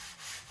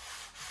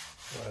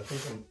 But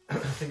I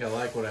think I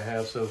like what I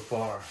have so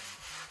far.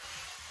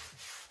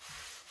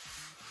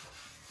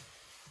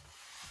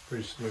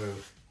 Pretty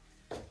smooth.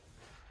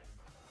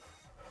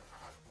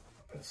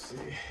 Let's see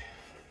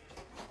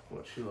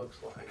what she looks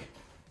like.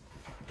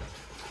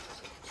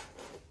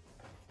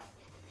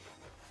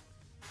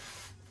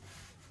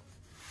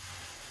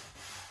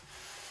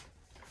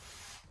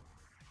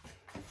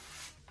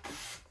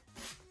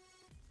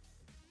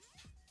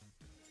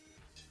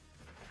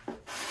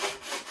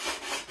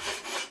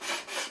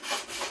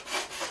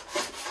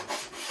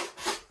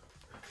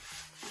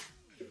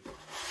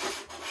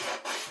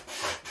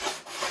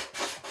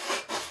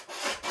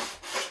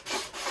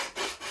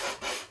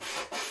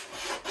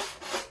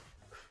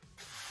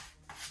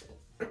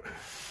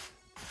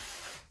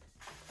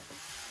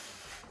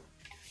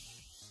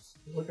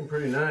 Looking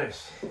pretty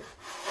nice.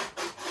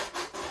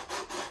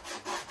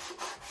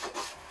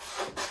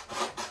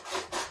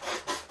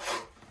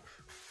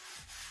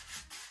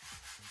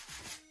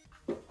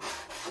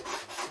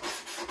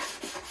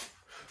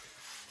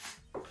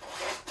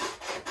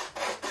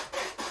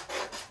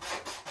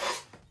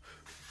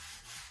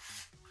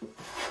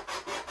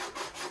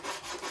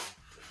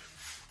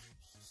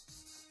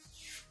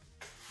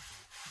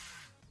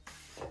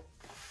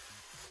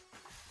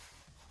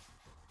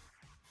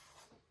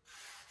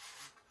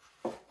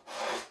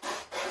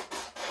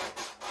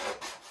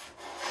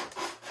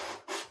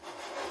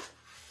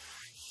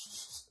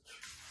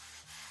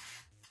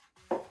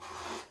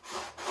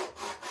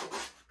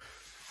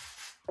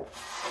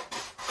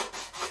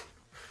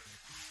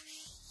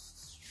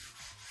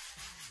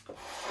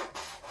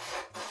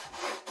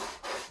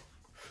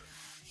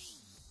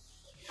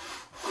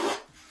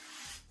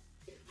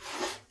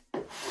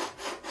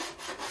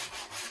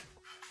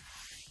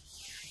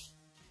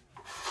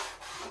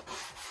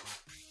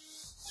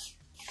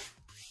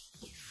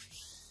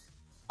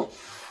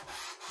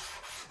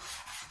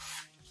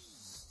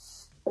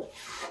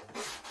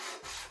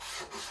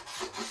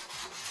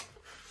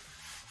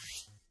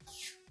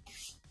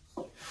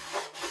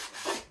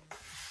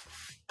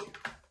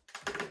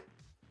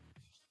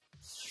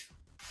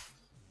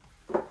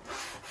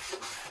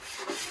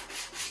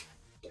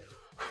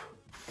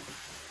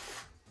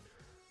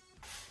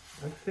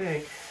 I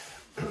think,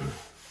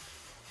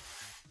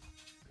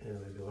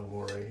 and maybe a little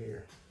more right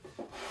here.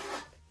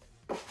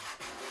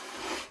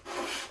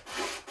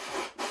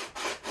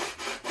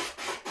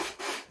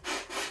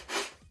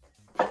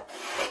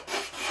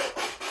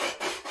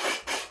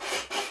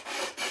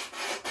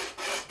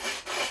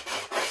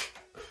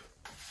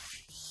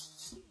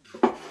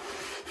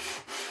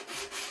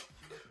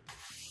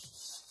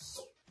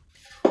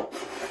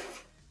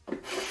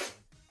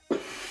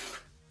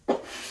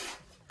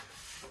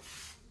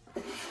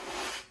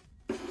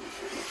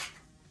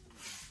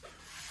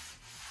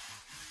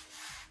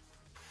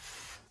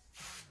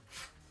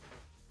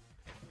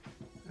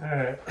 All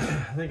right,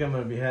 I think I'm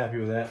going to be happy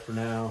with that for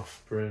now,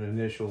 for an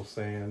initial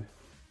sand.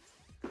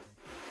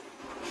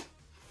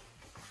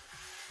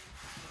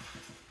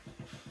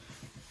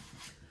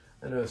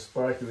 I know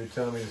Sparky would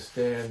tell me to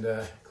stand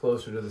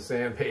closer to the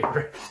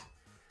sandpaper.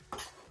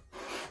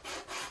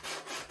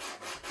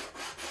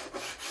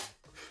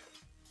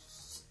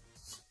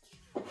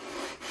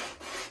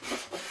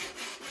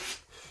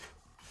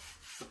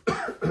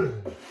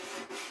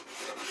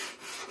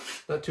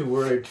 Not too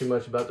worried too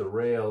much about the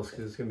rails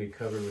because it's going to be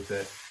covered with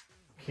that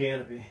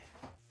canopy.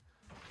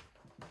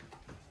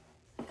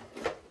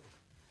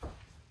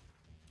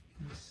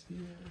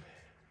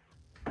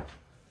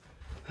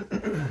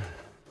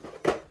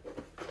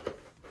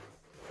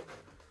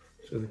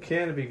 So the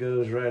canopy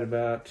goes right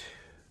about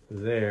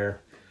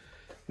there.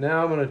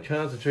 Now I'm going to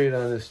concentrate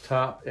on this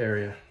top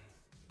area.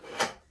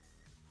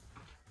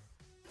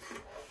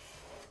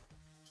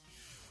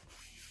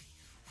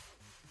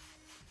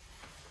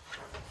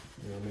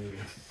 Maybe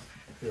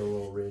feel a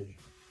little ridge.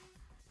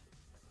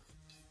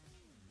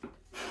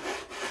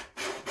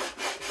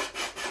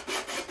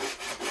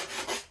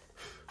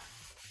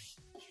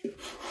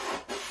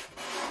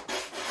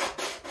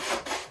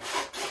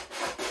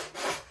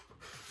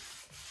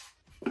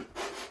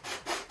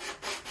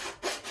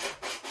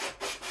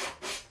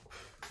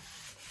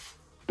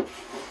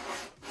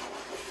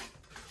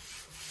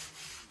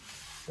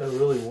 Gotta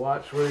really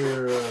watch where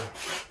your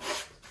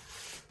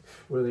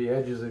where the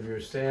edges of your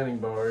sanding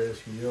bar is,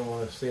 because you don't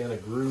want to sand a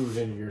groove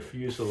into your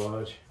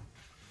fuselage.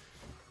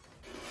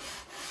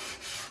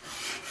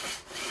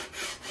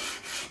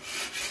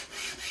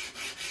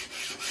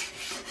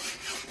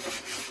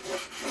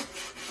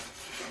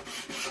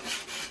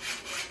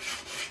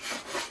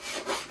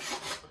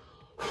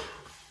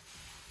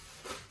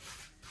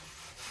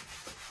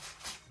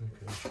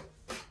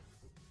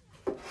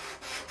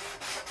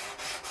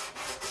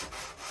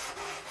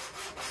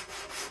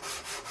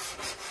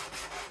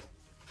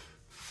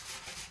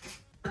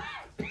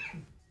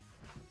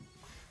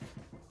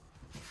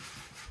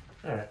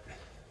 All right.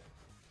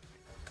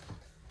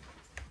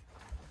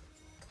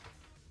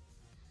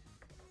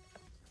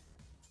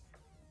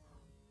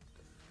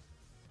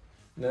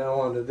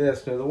 Now onto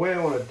this. Now the way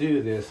I want to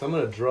do this, I'm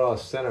going to draw a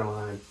center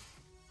line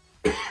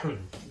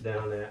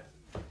down that,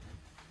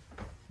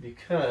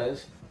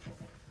 because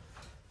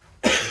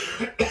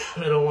I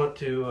don't want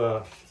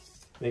to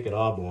make it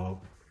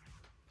oblong.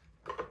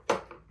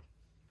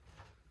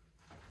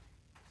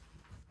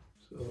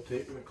 So I'll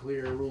take my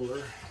clear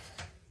ruler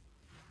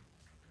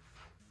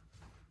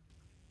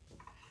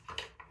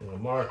and a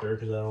marker,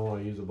 because I don't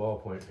want to use a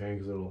ballpoint pen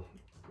because it'll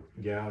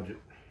gouge it.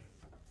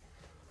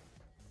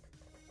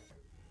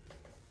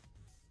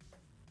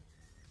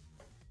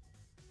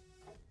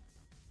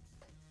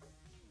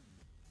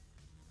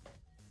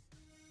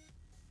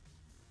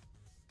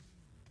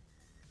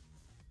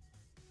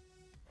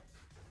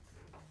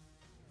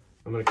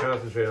 I'm going to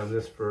concentrate on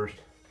this first.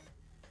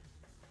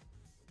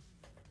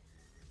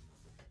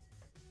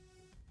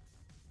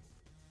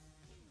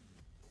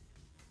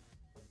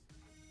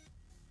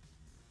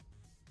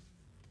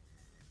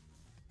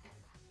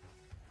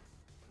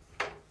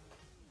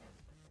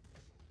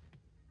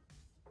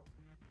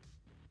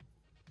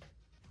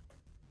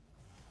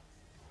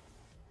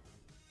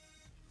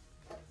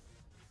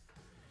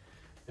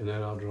 And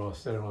then I'll draw a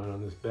center line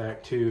on this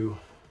back too.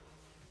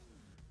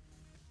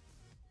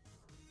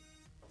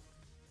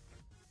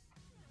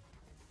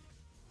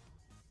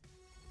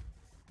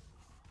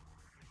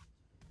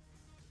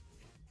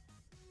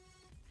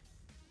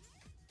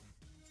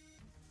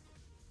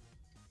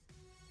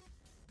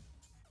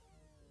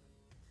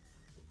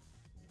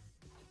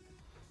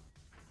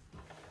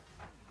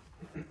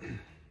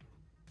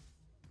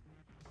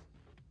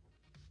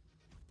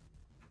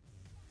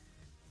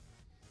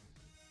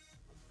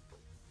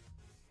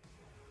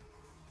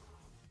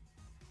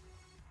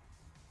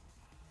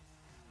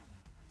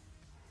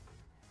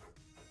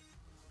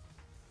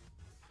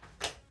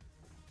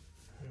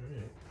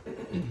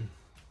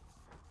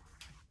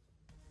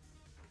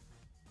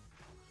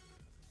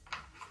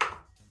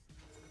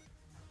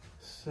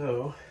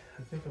 So,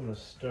 I think I'm going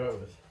to start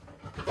with,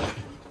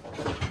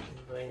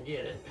 if I can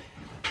get it.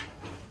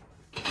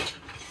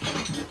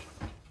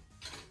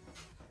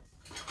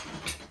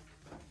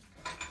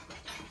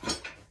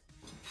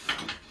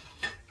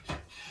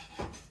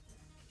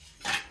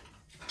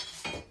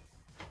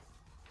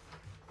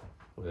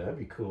 Well, that'd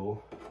be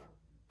cool.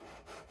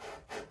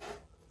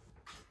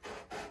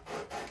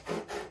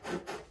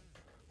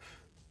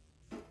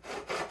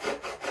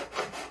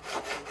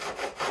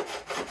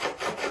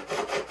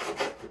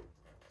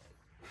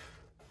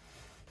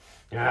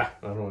 Ah,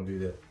 I don't want to do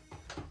that.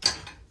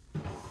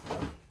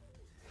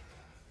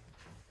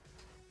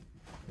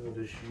 We'll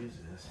just use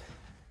this.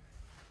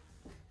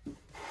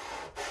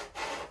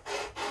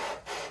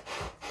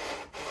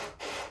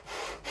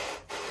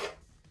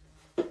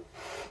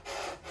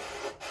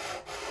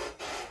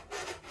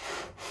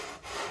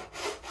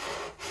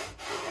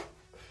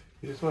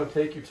 You just want to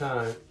take your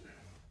time.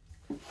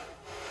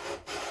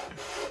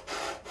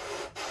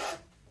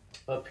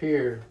 Up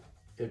here,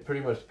 it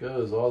pretty much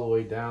goes all the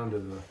way down to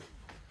the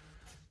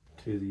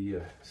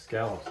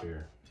scallops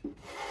here.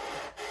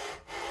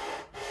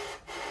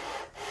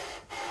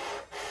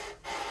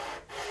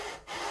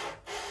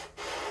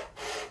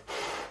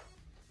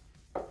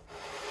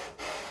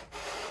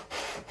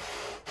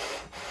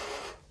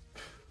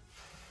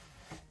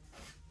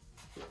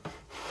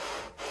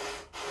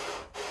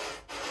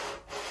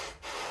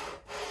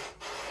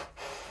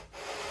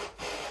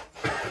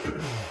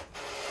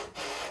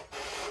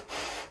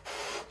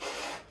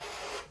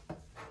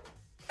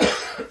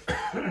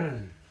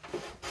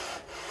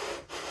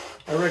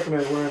 I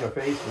recommend wearing a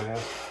face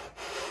mask.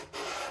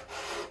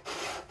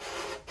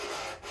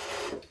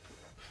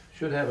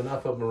 Should have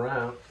enough of them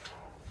around.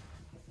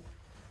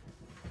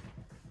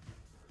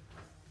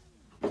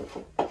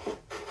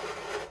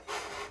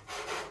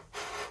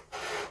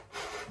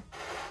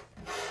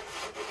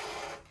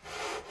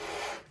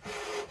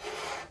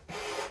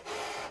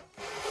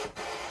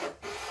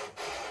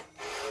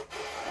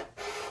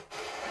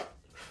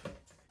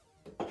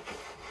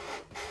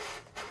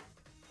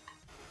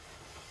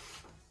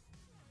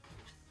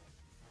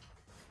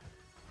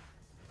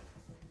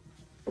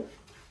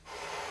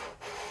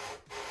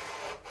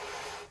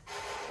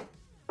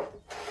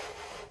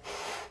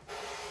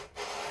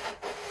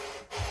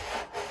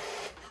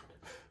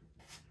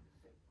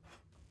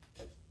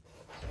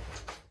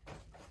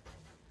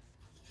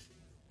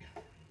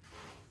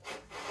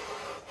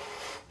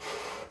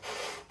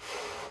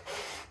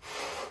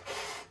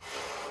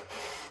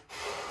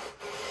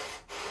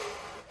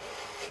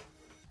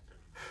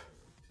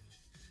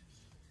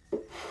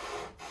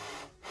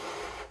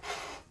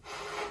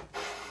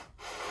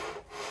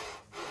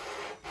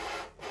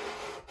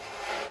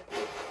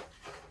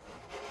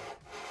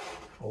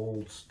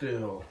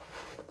 still.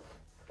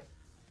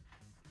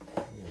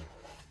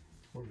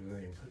 Where did I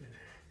even put it?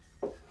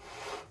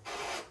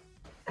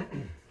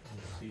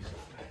 Let's see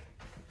something.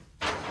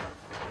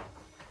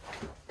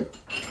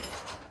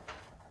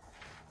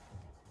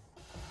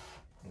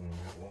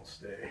 It won't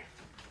stay.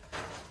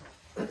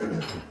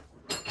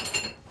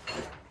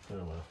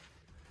 Oh well.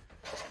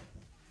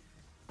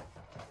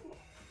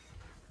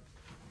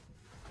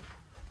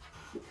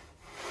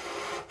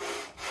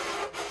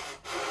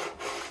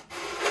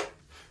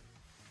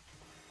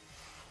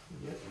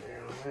 Getting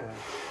there on that.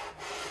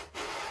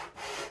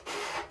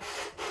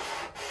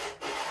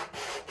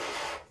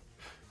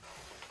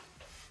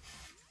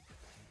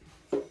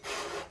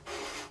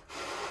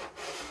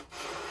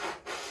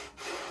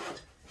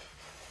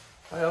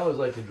 I always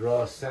like to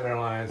draw center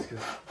lines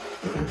because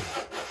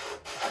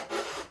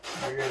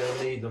you're going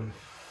to need them.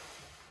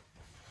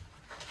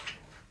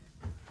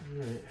 All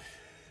right.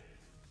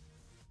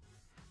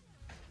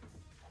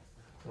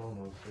 It's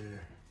almost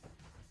there.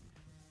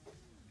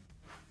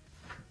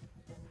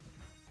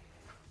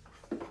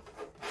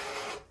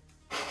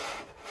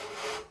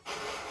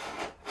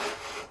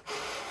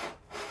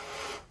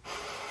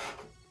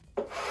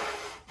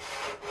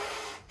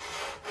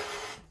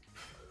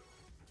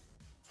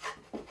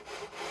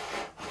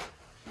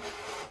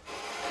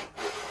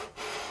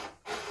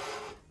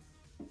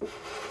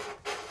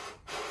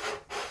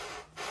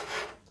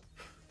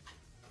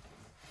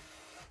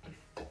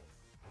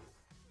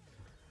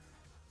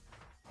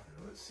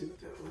 Let's see what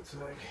that looks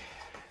like.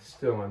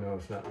 Still, I know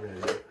it's not ready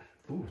yet.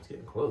 Ooh, it's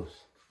getting close.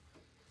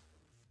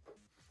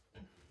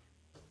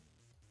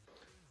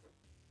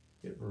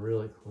 Getting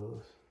really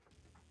close.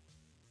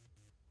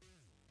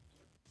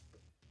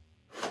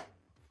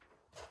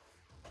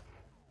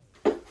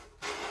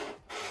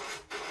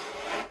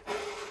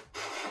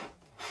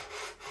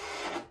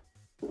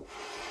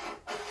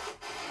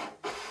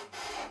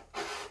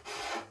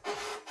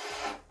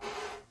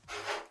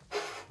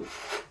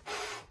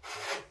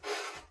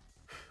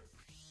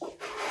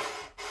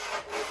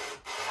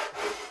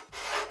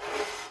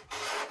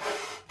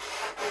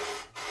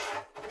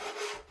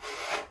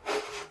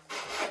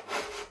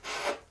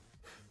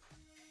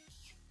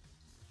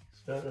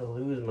 Starting to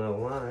lose my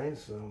line,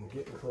 so I'm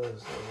getting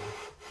close.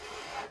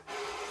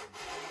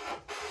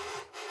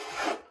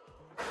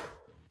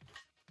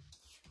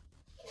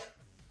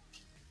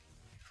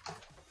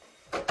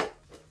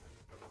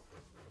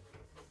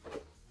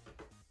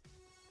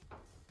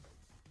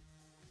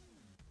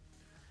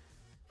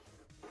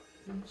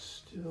 And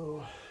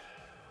still,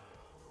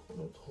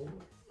 let's hold it.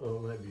 Oh,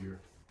 it might be your.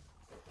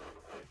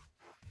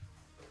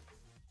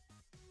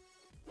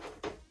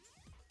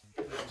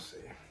 Let's see.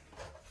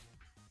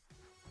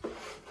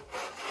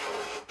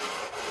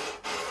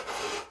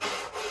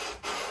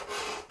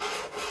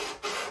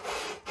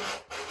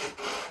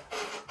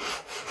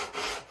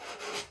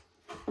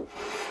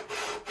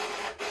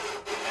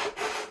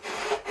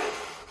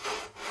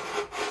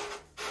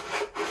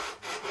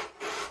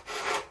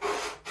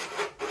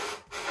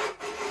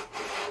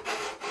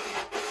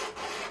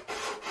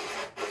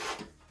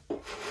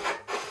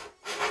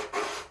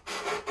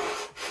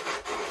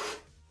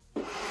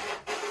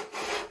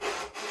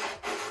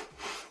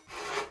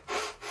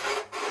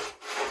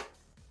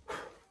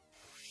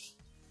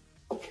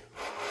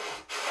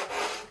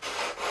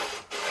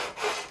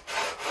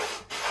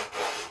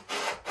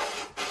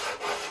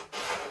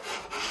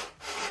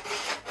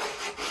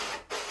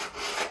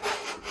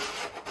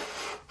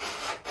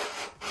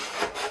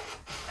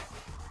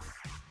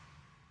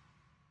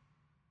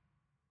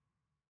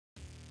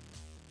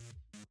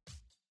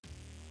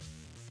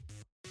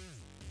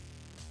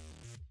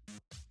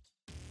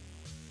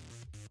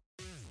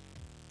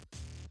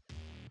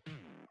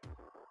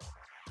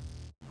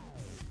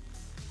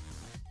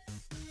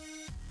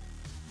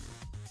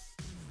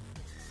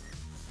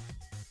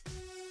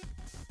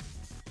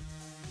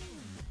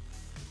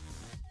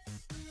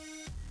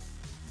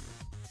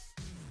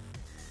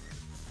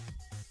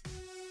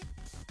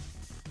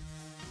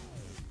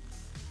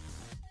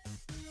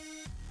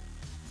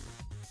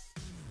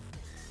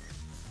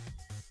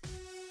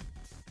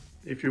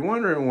 If you're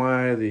wondering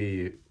why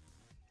the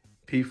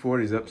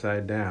P-40 is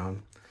upside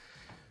down,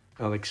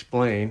 I'll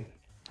explain.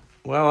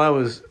 While I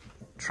was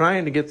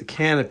trying to get the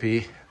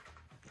canopy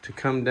to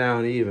come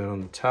down even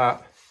on the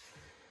top,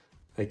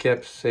 I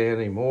kept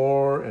sanding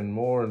more and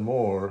more and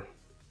more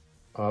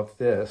off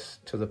this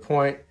to the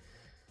point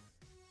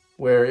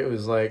where it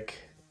was like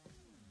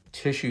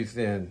tissue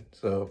thin.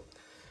 So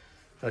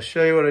I'll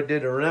show you what I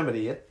did to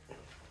remedy it,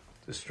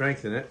 to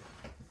strengthen it.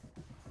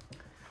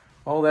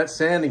 All that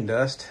sanding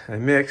dust I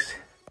mixed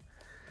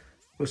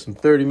with some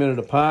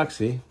 30-minute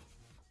epoxy,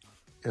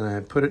 and I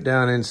put it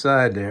down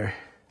inside there.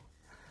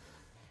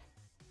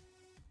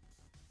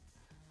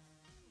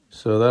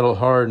 So that'll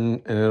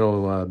harden and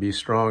it'll be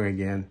strong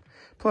again.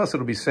 Plus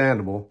it'll be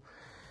sandable.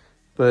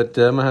 But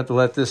I'm gonna have to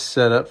let this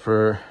set up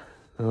for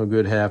a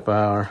good half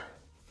hour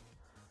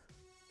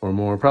or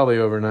more, probably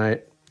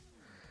overnight.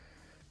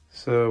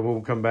 So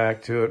we'll come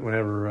back to it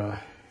whenever,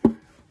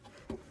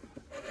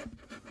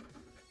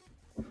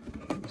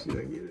 let's see if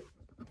I can get it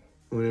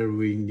whenever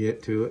we can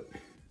get to it.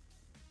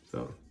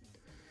 So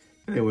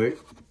anyway,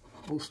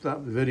 we'll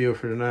stop the video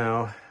for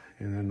now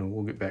and then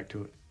we'll get back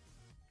to it.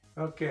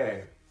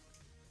 Okay,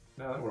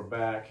 now that we're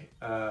back,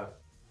 I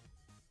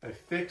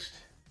fixed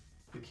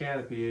the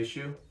canopy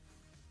issue.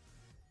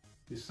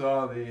 You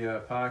saw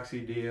the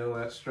epoxy deal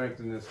that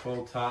strengthened this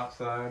whole top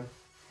side,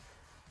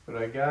 but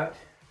I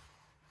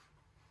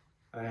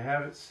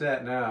have it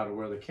set now to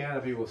where the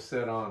canopy will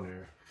sit on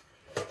there.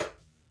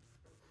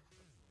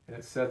 And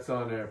it sets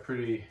on there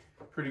pretty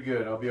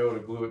good. I'll be able to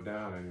glue it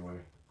down anyway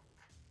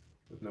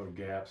with no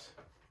gaps.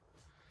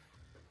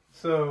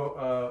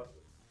 So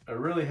I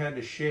really had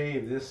to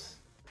shave this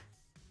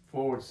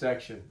forward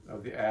section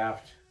of the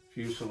aft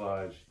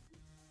fuselage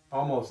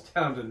almost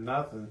down to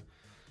nothing,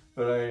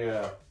 but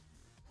I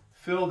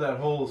filled that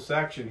whole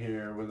section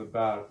here with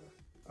about,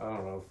 I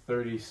don't know,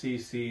 30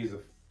 cc's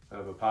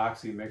of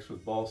epoxy mixed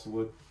with balsa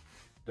wood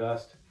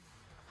dust.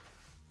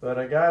 But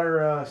I got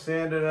her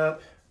sanded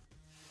up.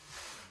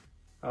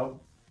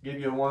 I'll give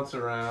you a once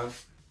around.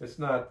 It's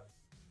not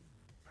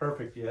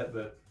perfect yet,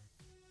 but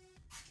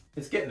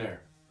it's getting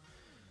there.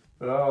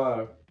 But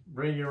I'll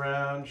bring you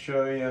around,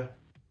 show you,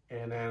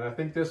 and then I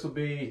think this will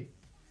be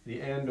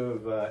the end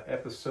of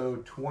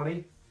episode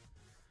 20.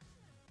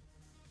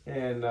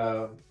 And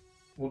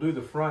we'll do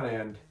the front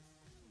end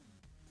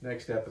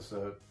next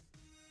episode.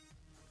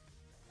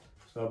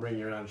 So I'll bring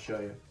you around and show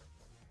you.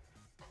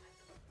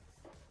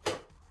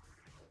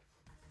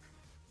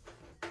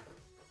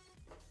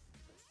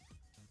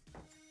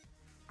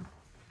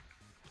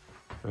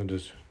 I'll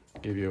just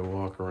give you a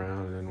walk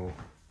around and then we'll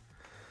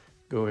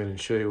go in and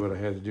show you what I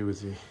had to do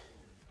with the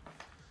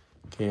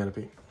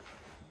canopy.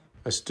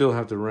 I still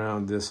have to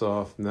round this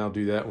off, and I'll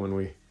do that when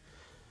we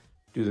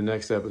do the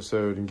next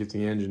episode and get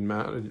the engine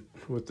mounted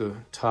with the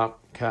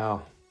top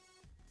cowl.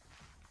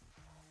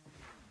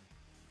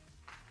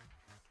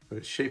 But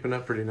it's shaping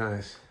up pretty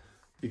nice.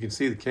 You can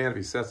see the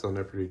canopy sets on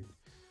there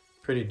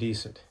pretty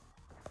decent.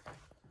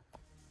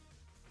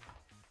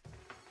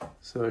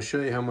 So I'll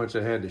show you how much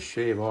I had to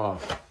shave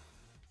off.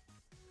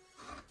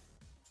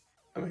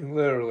 I mean,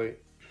 literally,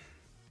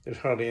 there's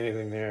hardly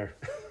anything there.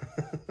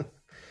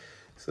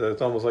 So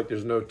it's almost like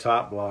there's no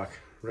top block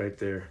right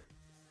there.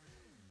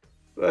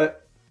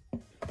 But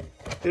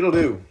it'll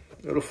do.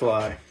 It'll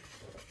fly.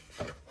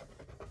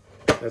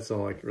 That's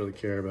all I really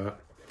care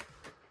about.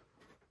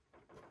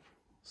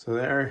 So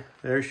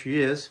there she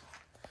is.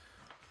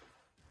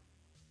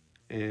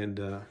 And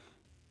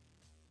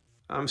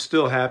I'm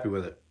still happy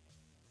with it.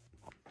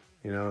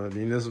 You know, I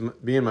mean, this is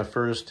being my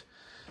first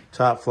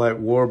Top Flite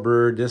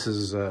Warbird. This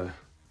is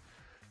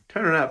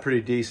turning out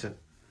pretty decent.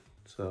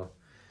 So,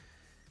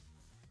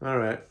 all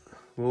right,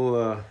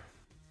 we'll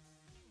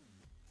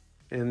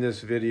end this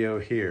video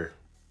here.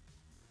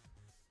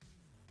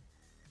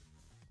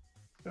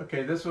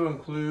 Okay, this will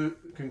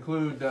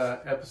conclude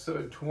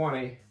episode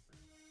 20.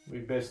 We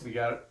basically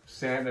got it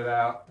sanded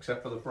out,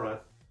 except for the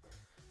front.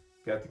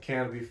 Got the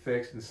canopy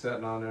fixed and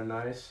setting on there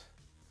nice.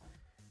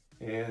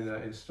 And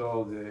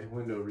installed the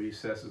window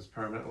recesses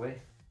permanently.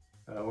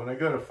 When I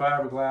go to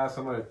fiberglass,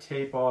 I'm going to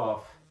tape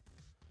off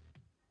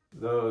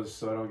those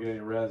so I don't get any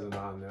resin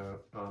on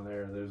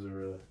there.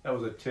 That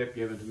was a tip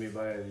given to me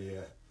by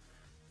the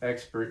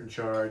expert in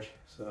charge.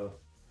 So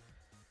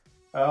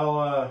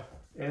I'll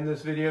end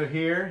this video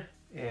here,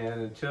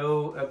 and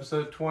until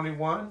episode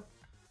 21,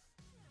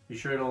 be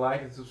sure to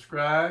like and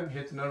subscribe,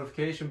 hit the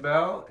notification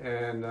bell,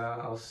 and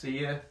I'll see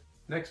you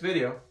next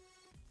video.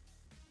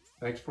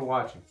 Thanks for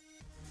watching.